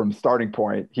about from starting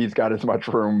point, he's got as much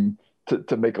room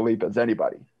to make a leap as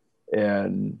anybody.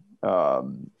 And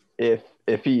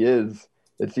if he is,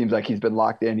 it seems like he's been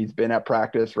locked in. He's been at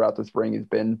practice throughout the spring. He's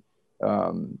been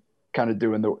kind of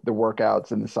doing the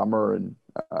workouts in the summer, and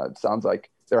it sounds like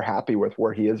they're happy with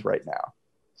where he is right now.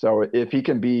 So if he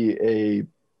can be a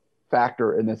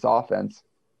factor in this offense,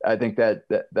 I think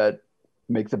that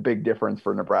makes a big difference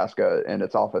for Nebraska and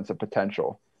its offensive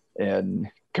potential. And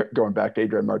going back to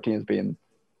Adrian Martinez being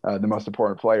the most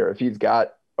important player, if he's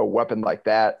got a weapon like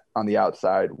that on the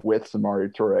outside with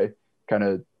Samori Toure kind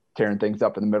of tearing things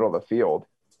up in the middle of the field,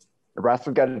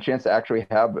 Nebraska's got a chance to actually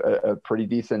have a pretty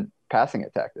decent passing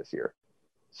attack this year.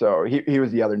 So he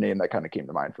was the other name that kind of came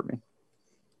to mind for me.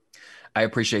 I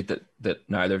appreciate that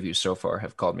neither of you so far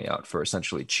have called me out for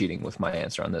essentially cheating with my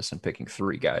answer on this and picking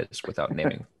three guys without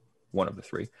naming one of the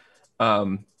three.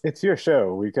 It's your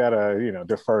show. We gotta,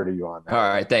 defer to you on that. All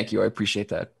right. Thank you. I appreciate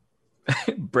that.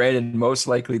 Brandon, most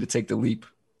likely to take the leap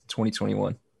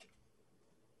 2021.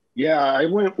 Yeah, I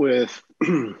went with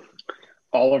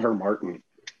Oliver Martin.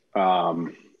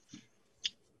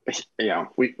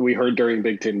 We heard during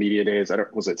Big Ten Media Days,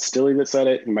 was it Stilly that said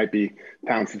it? He might be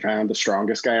pound for pound the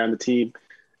strongest guy on the team.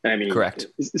 I mean, correct.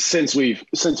 Since we've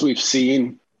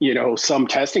seen, some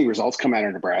testing results come out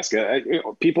of Nebraska,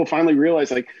 people finally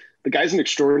realize like the guy's an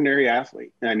extraordinary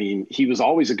athlete. I mean, he was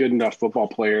always a good enough football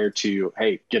player to,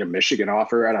 get a Michigan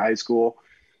offer out of high school.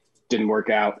 Didn't work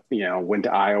out, went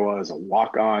to Iowa as a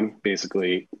walk-on.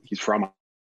 Basically, he's from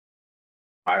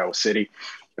Iowa City.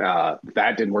 That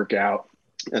didn't work out.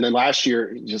 And then last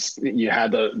year, you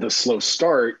had the slow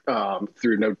start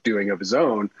through no doing of his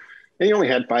own. And he only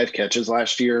had 5 catches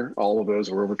last year. All of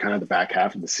those were over kind of the back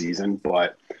half of the season.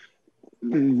 But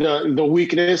the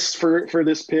weakness for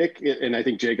this pick, and I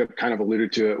think Jacob kind of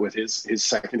alluded to it with his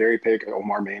secondary pick,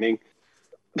 Omar Manning.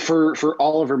 For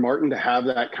Oliver Martin to have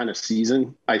that kind of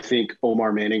season, I think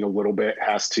Omar Manning a little bit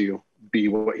has to be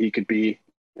what he could be.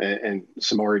 And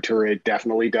Samori Toure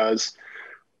definitely does.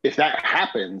 If that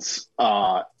happens,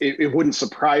 it wouldn't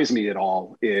surprise me at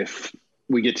all if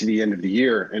we get to the end of the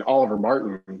year and Oliver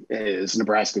Martin is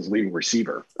Nebraska's leading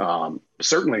receiver.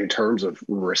 Certainly in terms of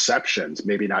receptions,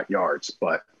 maybe not yards,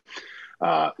 but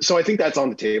so I think that's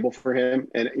on the table for him.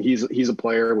 And he's a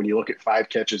player, when you look at 5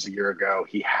 catches a year ago,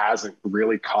 he hasn't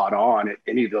really caught on at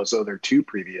any of those other 2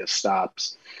 previous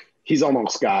stops. He's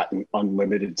almost got an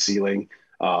unlimited ceiling.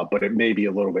 But it may be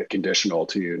a little bit conditional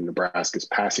to Nebraska's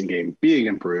passing game being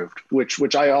improved,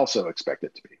 which I also expect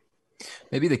it to be.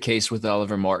 Maybe the case with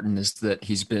Oliver Martin is that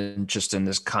he's been just in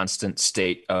this constant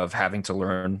state of having to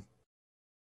learn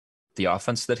the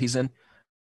offense that he's in.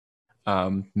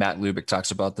 Matt Lubick talks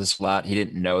about this a lot. He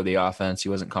didn't know the offense. He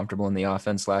wasn't comfortable in the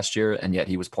offense last year, and yet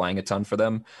he was playing a ton for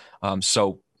them.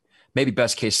 So maybe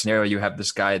best case scenario, you have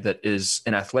this guy that is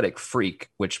an athletic freak,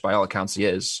 which by all accounts he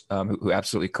is, who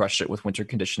absolutely crushed it with winter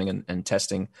conditioning and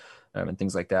testing and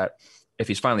things like that. If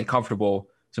he's finally comfortable,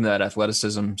 some of that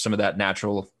athleticism, some of that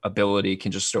natural ability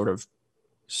can just sort of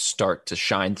start to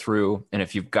shine through. And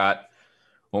if you've got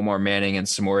Omar Manning and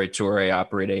Samori Toure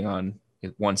operating on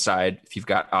one side, if you've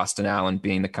got Austin Allen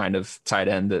being the kind of tight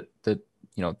end that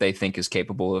they think is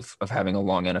capable of having a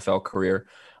long NFL career,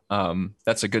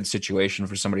 that's a good situation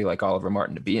for somebody like Oliver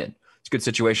Martin to be in. It's a good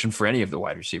situation for any of the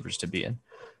wide receivers to be in,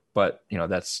 but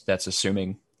that's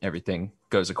assuming everything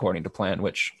goes according to plan,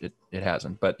 which it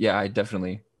hasn't. But yeah, I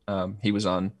definitely, he was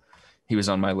on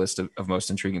my list of most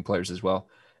intriguing players as well.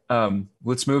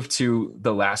 Let's move to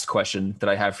the last question that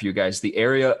I have for you guys. The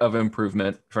area of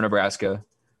improvement for Nebraska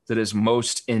that is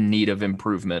most in need of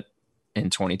improvement in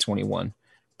 2021.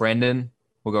 Brandon,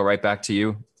 we'll go right back to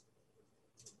you.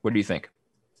 What do you think?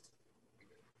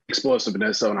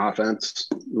 Explosiveness on offense,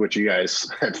 which you guys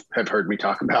have heard me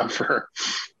talk about for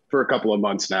a couple of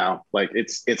months now. Like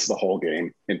it's the whole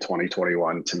game in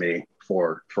 2021 to me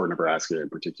for Nebraska in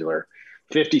particular.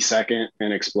 52nd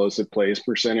in explosive plays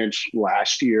percentage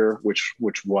last year, which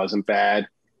wasn't bad,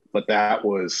 but that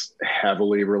was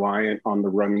heavily reliant on the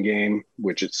run game,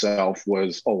 which itself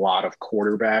was a lot of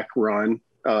quarterback run,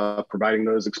 providing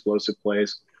those explosive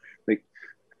plays.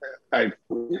 I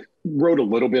wrote a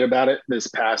little bit about it this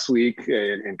past week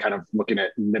and kind of looking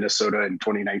at Minnesota in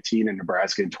 2019 and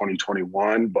Nebraska in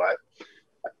 2021, but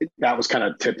that was kind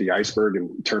of tip the iceberg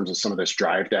in terms of some of this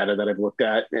drive data that I've looked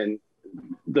at. And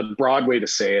the broad way to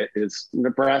say it is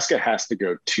Nebraska has to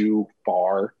go too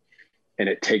far and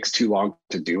it takes too long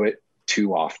to do it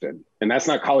too often. And that's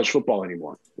not college football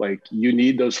anymore. Like you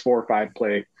need those 4 or 5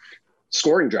 play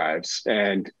scoring drives.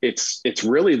 And it's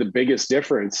really the biggest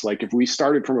difference. Like if we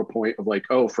started from a point of like,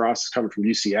 oh, Frost is coming from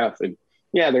UCF and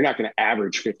yeah, they're not going to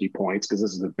average 50 points because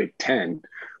this is the Big Ten.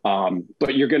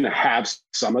 But you're going to have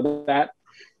some of that.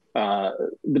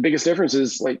 The biggest difference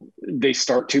is like they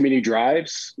start too many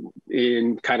drives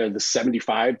in kind of the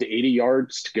 75 to 80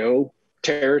 yards to go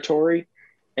territory.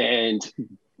 And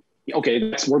okay,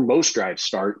 that's where most drives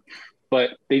start,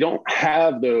 but they don't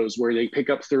have those where they pick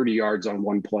up 30 yards on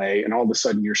one play and all of a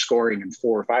sudden you're scoring in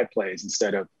 4 or 5 plays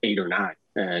instead of 8 or 9.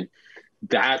 And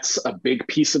that's a big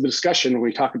piece of the discussion when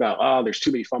we talk about, oh, there's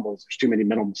too many fumbles, there's too many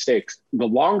mental mistakes. The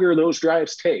longer those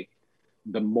drives take,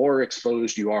 the more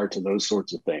exposed you are to those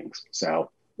sorts of things. So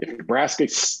if Nebraska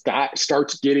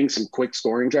starts getting some quick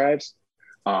scoring drives,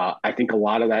 I think a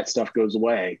lot of that stuff goes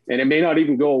away. And it may not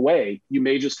even go away. You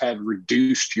may just have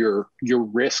reduced your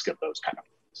risk of those kind of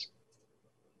things.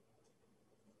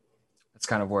 That's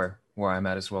kind of where I'm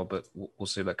at as well, but we'll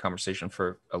save that conversation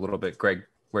for a little bit. Greg,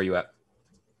 where are you at?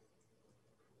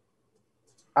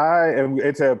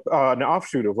 It's an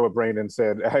offshoot of what Brandon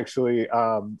said, actually,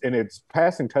 and it's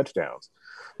passing touchdowns.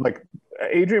 Like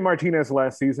Adrian Martinez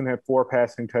last season had 4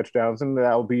 passing touchdowns, and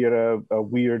that'll be at a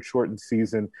weird shortened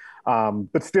season.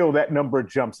 But still, that number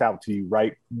jumps out to you,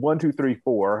 right? 1, 2, 3,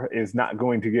 4 is not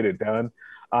going to get it done.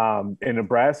 In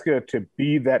Nebraska, to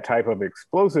be that type of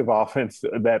explosive offense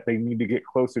that they need to get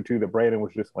closer to, that Brandon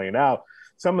was just laying out,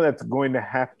 some of that's going to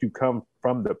have to come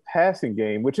from the passing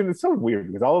game, which is so weird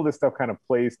because all of this stuff kind of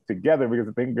plays together, because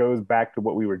the thing goes back to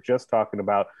what we were just talking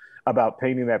about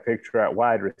painting that picture at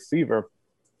wide receiver,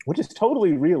 which is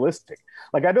totally realistic.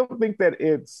 Like, I don't think that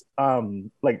it's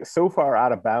like so far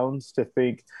out of bounds to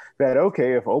think that,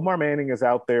 okay, if Omar Manning is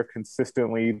out there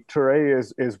consistently, Toure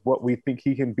is what we think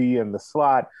he can be in the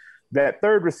slot, that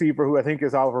third receiver, who I think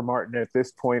is Oliver Martin at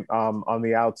this point on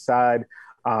the outside,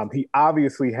 he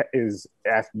obviously is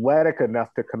athletic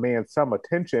enough to command some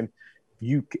attention.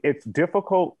 It's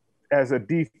difficult as a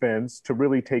defense to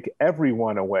really take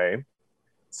everyone away.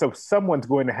 So someone's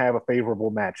going to have a favorable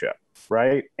matchup,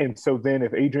 right? And so then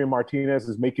if Adrian Martinez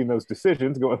is making those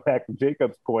decisions, going back to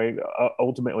Jacob's point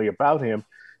ultimately about him,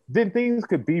 then things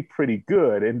could be pretty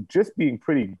good. And just being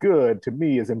pretty good, to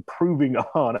me, is improving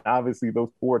on, obviously, those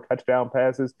 4 touchdown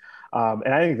passes.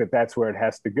 And I think that that's where it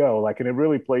has to go. Like, and it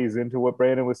really plays into what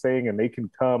Brandon was saying, and they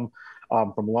can come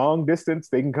from long distance,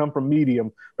 they can come from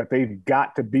medium, but they've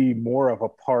got to be more of a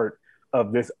part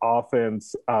of this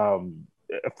offense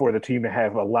for the team to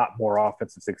have a lot more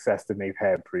offensive success than they've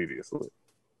had previously.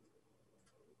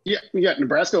 Yeah.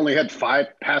 Nebraska only had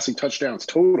 5 passing touchdowns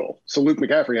total. So Luke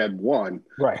McCaffrey had 1.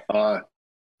 Right.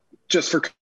 Just for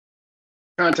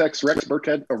context, Rex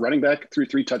Burkhead, a running back, threw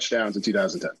 3 touchdowns in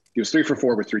 2010. He was 3 for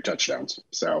 4 with 3 touchdowns.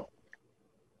 So.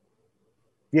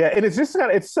 Yeah, and it's just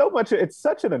it's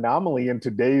such an anomaly in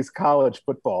today's college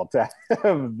football to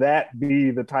have that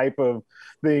be the type of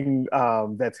thing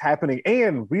that's happening,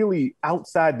 and really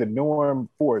outside the norm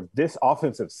for this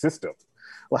offensive system.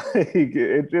 Like,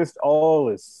 it just all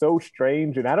is so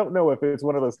strange, and I don't know if it's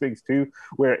one of those things too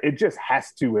where it just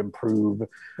has to improve,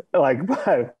 like,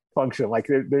 by function. Like,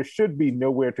 there should be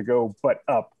nowhere to go but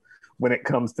up when it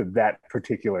comes to that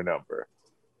particular number.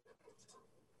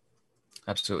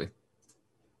 Absolutely.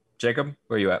 Jacob,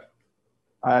 where are you at?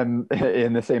 I'm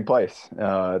in the same place.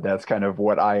 That's kind of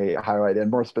what I highlighted.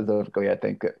 And more specifically, I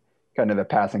think kind of the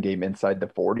passing game inside the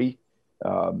 40.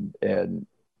 And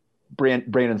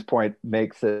Brandon's point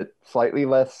makes it slightly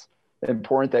less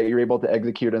important that you're able to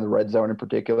execute in the red zone in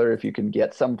particular if you can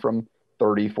get some from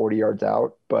 30, 40 yards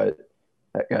out. But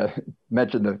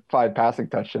mentioned the 5 passing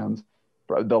touchdowns.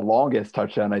 The longest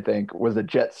touchdown, I think, was a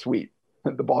jet sweep.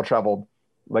 The ball traveled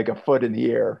like a foot in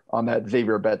the air on that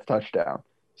Xavier Betts touchdown.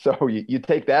 So you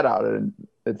take that out, and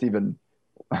it's even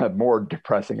more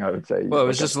depressing, I would say. Well, it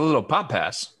was just a little pop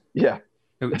pass. Yeah.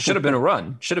 It should have been a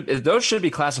run. Those should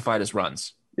be classified as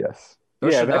runs. Yes.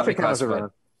 Those should that's not be classified.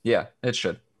 Yeah, it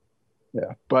should.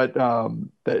 Yeah, but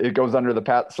it goes under the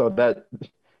pat, so that,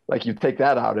 like, you take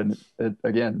that out, and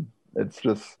it's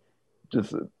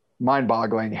just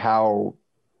mind-boggling how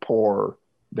poor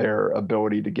their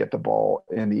ability to get the ball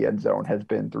in the end zone has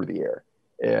been through the air.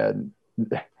 And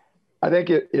I think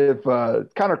if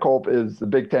Connor Culp is the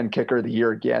Big Ten kicker of the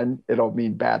year again, it'll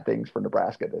mean bad things for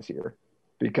Nebraska this year,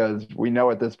 because we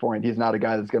know at this point he's not a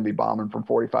guy that's going to be bombing from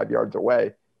 45 yards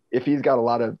away. If he's got a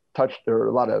lot of a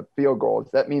lot of field goals,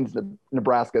 that means that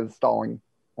Nebraska is stalling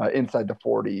inside the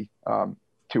 40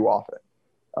 too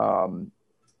often.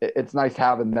 It's nice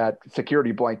having that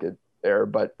security blanket there,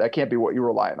 but that can't be what you're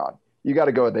relying on. You got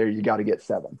to go there. You got to get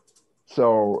 7.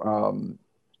 So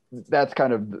that's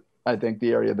kind of, I think,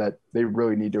 the area that they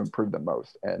really need to improve the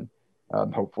most. And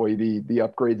hopefully the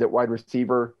upgrades at wide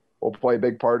receiver will play a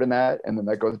big part in that. And then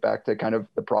that goes back to kind of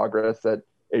the progress that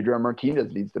Adrian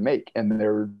Martinez needs to make. And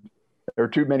there are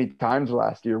too many times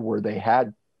last year where they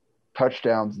had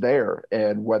touchdowns there,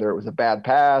 and whether it was a bad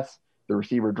pass, the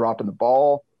receiver dropping the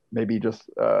ball, maybe just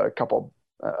a couple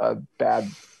bad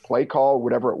play call,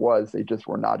 whatever it was, they just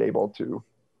were not able to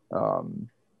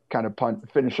kind of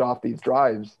finish off these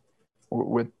drives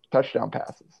with touchdown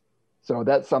passes. So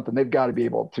that's something they've got to be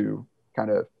able to kind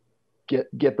of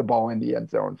get the ball in the end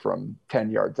zone from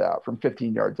 10 yards out, from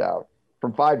 15 yards out,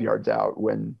 from 5 yards out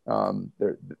when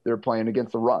they're playing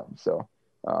against the run. So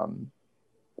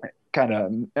kind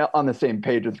of on the same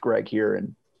page as Greg here,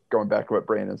 and going back to what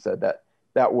Brandon said,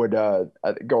 that would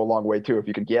go a long way too if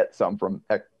you could get some from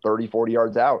 30, 40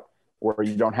 yards out, where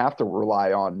you don't have to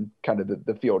rely on kind of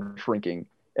the field shrinking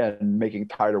and making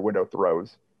tighter window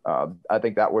throws. I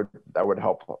think that would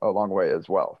help a long way as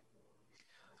well.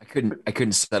 I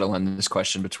couldn't settle on this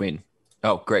question between.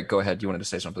 Oh, Greg, go ahead. You wanted to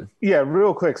say something? Yeah,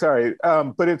 real quick. Sorry.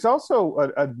 But it's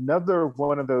also another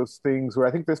one of those things where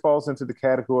I think this falls into the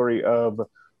category of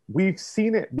we've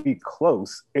seen it be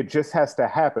close. It just has to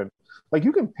happen. Like,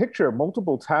 you can picture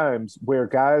multiple times where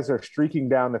guys are streaking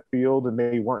down the field and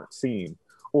they weren't seen,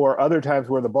 or other times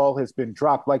where the ball has been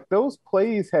dropped. Like, those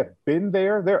plays have been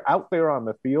there. They're out there on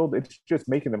the field. It's just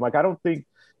making them. Like, I don't think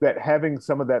that having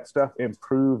some of that stuff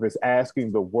improve is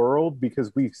asking the world,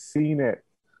 because we've seen it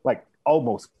like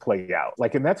almost play out.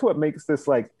 Like, and that's what makes this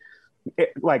like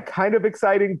kind of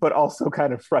exciting, but also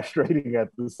kind of frustrating at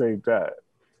the same time.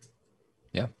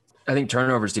 Yeah. I think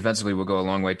turnovers defensively will go a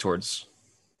long way towards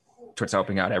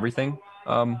helping out everything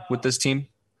with this team.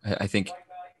 I think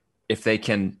if they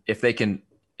can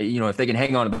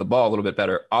hang on to the ball a little bit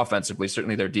better offensively,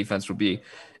 certainly their defense would be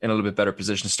in a little bit better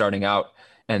position starting out.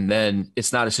 And then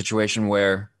it's not a situation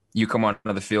where you come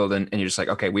onto the field and you're just like,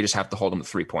 okay, we just have to hold them to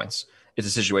 3 points. It's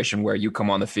a situation where you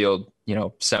come on the field,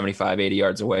 75, 80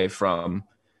 yards away from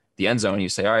the end zone. And you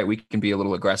say, all right, we can be a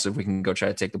little aggressive. We can go try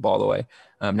to take the ball away.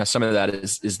 Now, some of that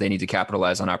is they need to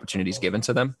capitalize on opportunities given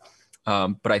to them.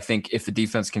 But I think if the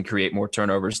defense can create more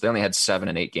turnovers, they only had 7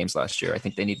 and 8 games last year. I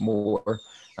think they need more,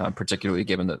 particularly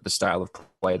given the style of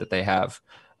play that they have.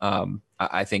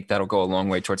 I think that'll go a long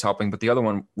way towards helping. But the other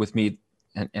one with me,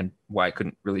 and why I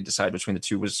couldn't really decide between the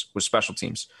two, was special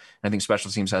teams. And I think special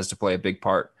teams has to play a big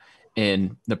part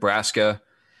in Nebraska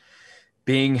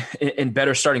being in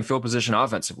better starting field position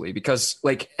offensively, because,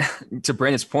 like, to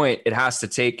Brandon's point, it has to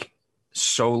take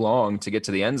so long to get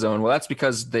to the end zone. Well, that's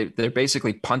because they're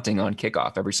basically punting on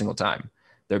kickoff every single time.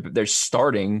 They're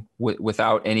starting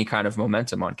without any kind of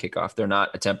momentum on kickoff. They're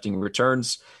not attempting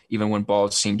returns, even when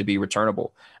balls seem to be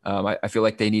returnable. I feel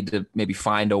like they need to maybe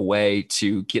find a way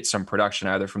to get some production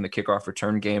either from the kickoff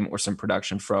return game or some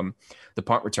production from the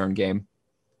punt return game,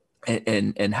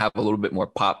 and have a little bit more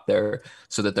pop there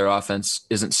so that their offense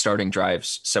isn't starting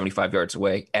drives 75 yards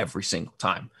away every single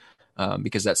time,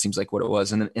 because that seems like what it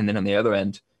was. And then on the other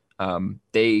end,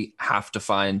 they have to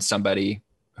find somebody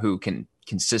who can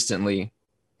consistently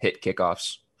hit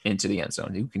kickoffs into the end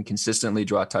zone, who can consistently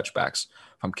draw touchbacks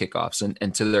from kickoffs.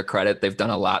 And to their credit, they've done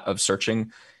a lot of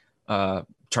searching,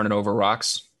 turning over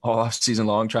rocks all off season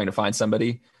long, trying to find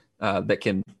somebody that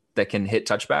can hit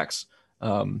touchbacks.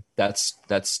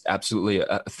 That's absolutely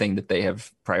a thing that they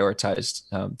have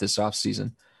prioritized this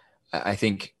offseason. I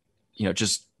think,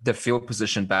 just the field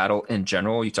position battle in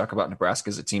general, you talk about Nebraska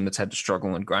as a team that's had to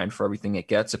struggle and grind for everything it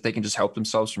gets. If they can just help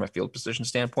themselves from a field position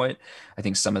standpoint, I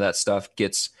think some of that stuff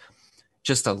gets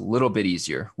just a little bit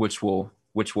easier, which will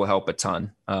help a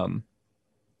ton,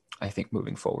 I think,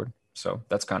 moving forward. So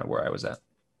that's kind of where I was at.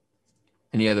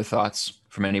 Any other thoughts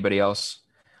from anybody else?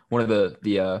 One of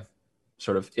the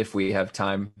sort of, if we have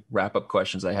time, wrap-up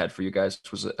questions I had for you guys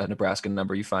was a Nebraska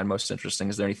number you find most interesting.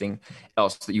 Is there anything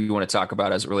else that you want to talk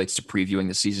about as it relates to previewing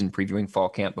the season, previewing fall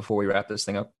camp before we wrap this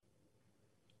thing up?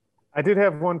 I did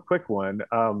have one quick one,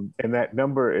 and that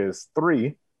number is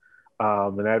 3,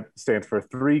 and that stands for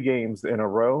 3 games in a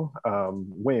row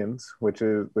wins, which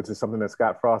is something that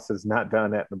Scott Frost has not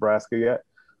done at Nebraska yet.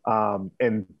 And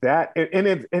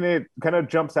it kind of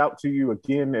jumps out to you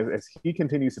again as he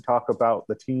continues to talk about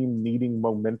the team needing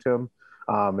momentum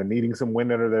and needing some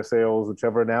wind under their sails,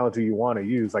 whichever analogy you want to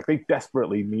use. Like, they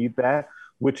desperately need that,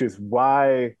 which is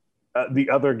why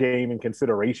the other game in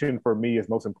consideration for me is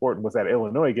most important was that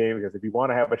Illinois game, because if you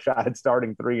want to have a shot at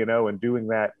starting 3-0 and doing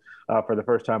that for the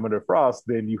first time under Frost,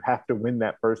 then you have to win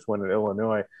that first one in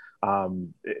Illinois.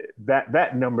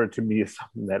 That number to me is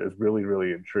something that is really,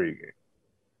 really intriguing.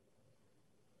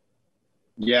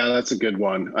 Yeah, that's a good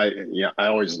one. I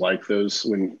always like those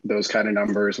kind of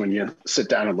numbers. When you sit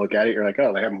down and look at it, you're like,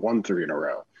 oh, they haven't won 3 in a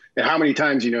row. And how many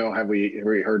times, have we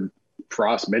heard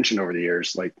Frost mention over the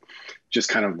years, like, just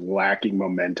kind of lacking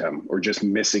momentum or just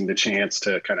missing the chance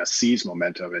to kind of seize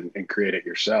momentum and create it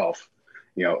yourself?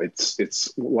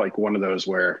 It's like one of those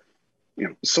where,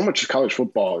 so much of college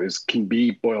football can be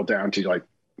boiled down to, like,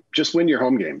 just win your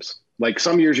home games. Like,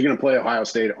 some years you're going to play Ohio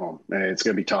State at home and it's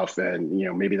going to be tough, and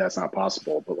maybe that's not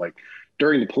possible. But, like,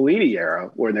 during the Pelini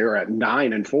era, where they were at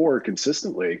 9-4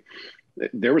 consistently,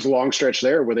 There was a long stretch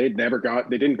there where they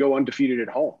didn't go undefeated at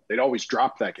home. They'd always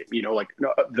drop that game, like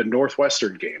the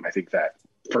Northwestern game. I think that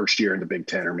first year in the Big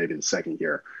Ten, or maybe the second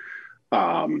year.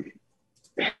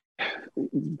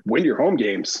 Win your home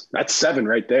games. That's 7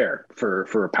 right there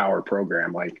for a power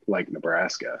program like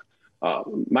Nebraska.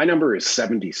 My number is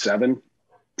 77.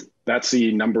 That's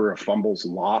the number of fumbles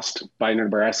lost by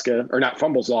Nebraska, or not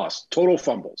fumbles lost, total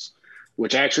fumbles,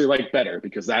 which I actually like better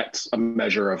because that's a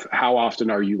measure of how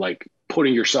often are you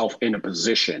putting yourself in a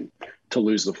position to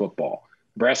lose the football.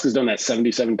 Nebraska's done that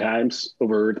 77 times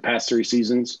over the past 3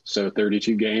 seasons. So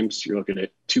 32 games, you're looking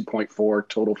at 2.4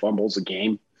 total fumbles a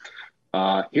game.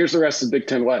 Here's the rest of the Big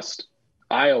Ten West.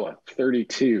 Iowa,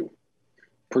 32.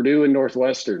 Purdue and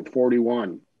Northwestern,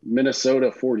 41.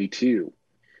 Minnesota, 42.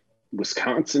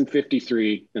 Wisconsin,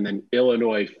 53. And then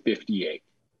Illinois, 58.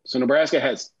 So Nebraska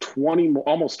has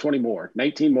almost 20 more,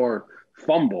 19 more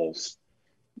fumbles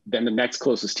than the next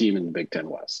closest team in the Big Ten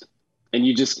West. And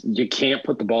you can't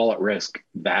put the ball at risk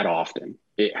that often.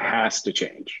 It has to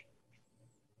change.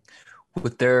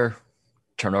 With their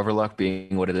turnover luck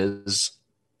being what it is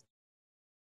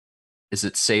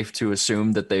it safe to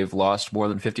assume that they've lost more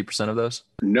than 50% of those?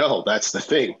 No, that's the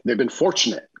thing. They've been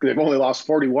fortunate. They've only lost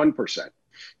 41%.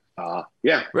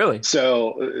 Yeah. Really?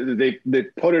 So they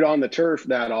put it on the turf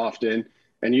that often,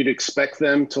 and you'd expect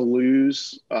them to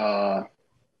lose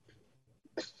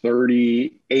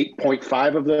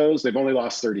 38.5 of those. They've only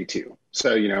lost 32.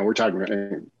 So, we're talking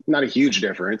about not a huge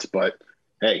difference, but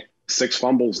hey, 6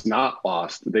 fumbles not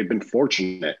lost. They've been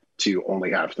fortunate to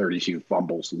only have 32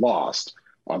 fumbles lost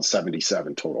on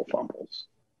 77 total fumbles.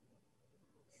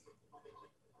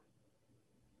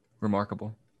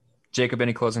 Remarkable. Jacob,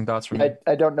 any closing thoughts from you?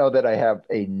 I don't know that I have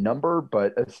a number,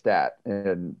 but a stat,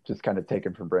 and just kind of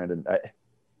taken from Brandon.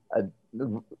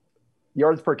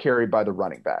 Yards per carry by the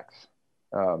running backs.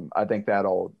 I think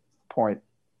that'll point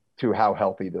to how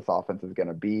healthy this offense is going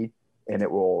to be, and it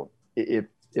will,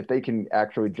 if they can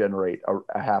actually generate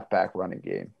a halfback running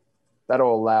game,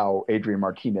 that'll allow Adrian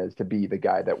Martinez to be the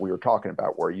guy that we were talking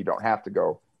about, where you don't have to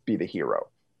go be the hero.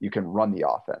 You can run the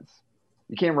offense.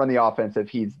 You can't run the offense if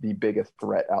he's the biggest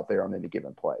threat out there on any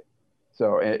given play.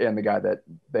 So, and the guy that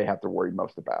they have to worry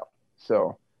most about.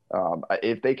 So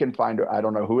if they can find, I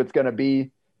don't know who it's going to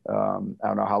be. I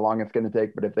don't know how long it's going to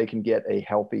take, but if they can get a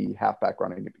healthy halfback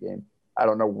running game, I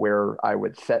don't know where I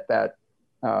would set that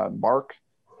mark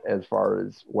as far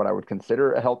as what I would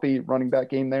consider a healthy running back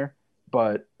game there,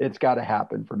 but it's got to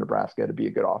happen for Nebraska to be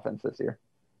a good offense this year.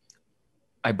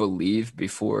 I believe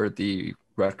before the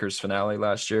Rutgers finale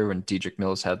last year, when Dedrick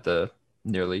Mills had the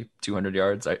nearly 200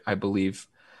 yards, I believe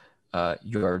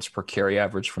yards per carry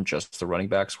average from just the running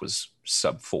backs was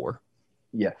sub 4.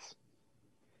 Yes.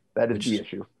 That is the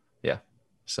issue. Yeah.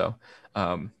 So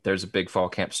there's a big fall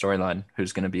camp storyline.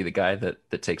 Who's going to be the guy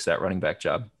that takes that running back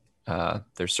job?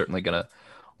 They're certainly going to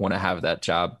want to have that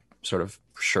job sort of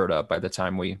shored up by the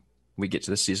time we get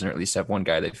to the season, or at least have one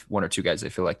or two guys they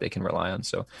feel like they can rely on.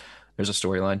 So there's a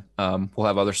storyline. We'll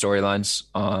have other storylines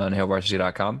on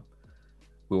HailVarsity.com.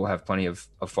 We will have plenty of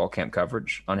fall camp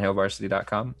coverage on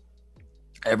HailVarsity.com.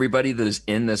 Everybody that is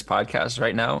in this podcast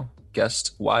right now,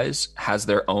 guest-wise, has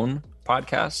their own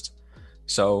podcast.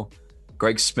 So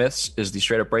Greg Smith's is the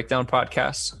Straight Up Breakdown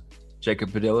podcast.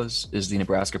 Jacob Padilla's is the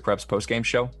Nebraska Preps postgame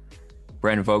show.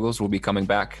 Brandon Vogel's will be coming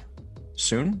back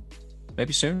soon,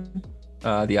 maybe soon,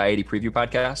 the I-80 preview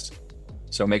podcast.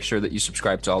 So make sure that you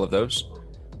subscribe to all of those.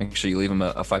 Make sure you leave them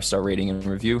a 5-star rating and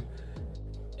review.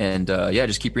 And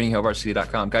just keep reading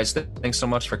HailVarsity.com. Guys, thanks so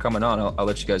much for coming on. I'll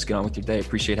let you guys get on with your day.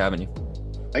 Appreciate having you.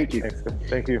 Thank you.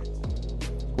 Thank you.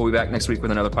 We'll be back next week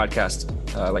with another podcast.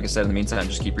 Like I said, in the meantime,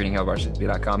 just keep reading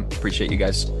HailVarsity.com. Appreciate you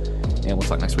guys. And we'll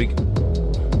talk next week.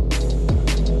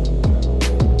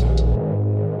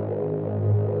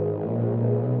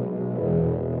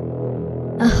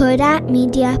 A Huda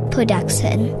Media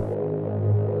Production.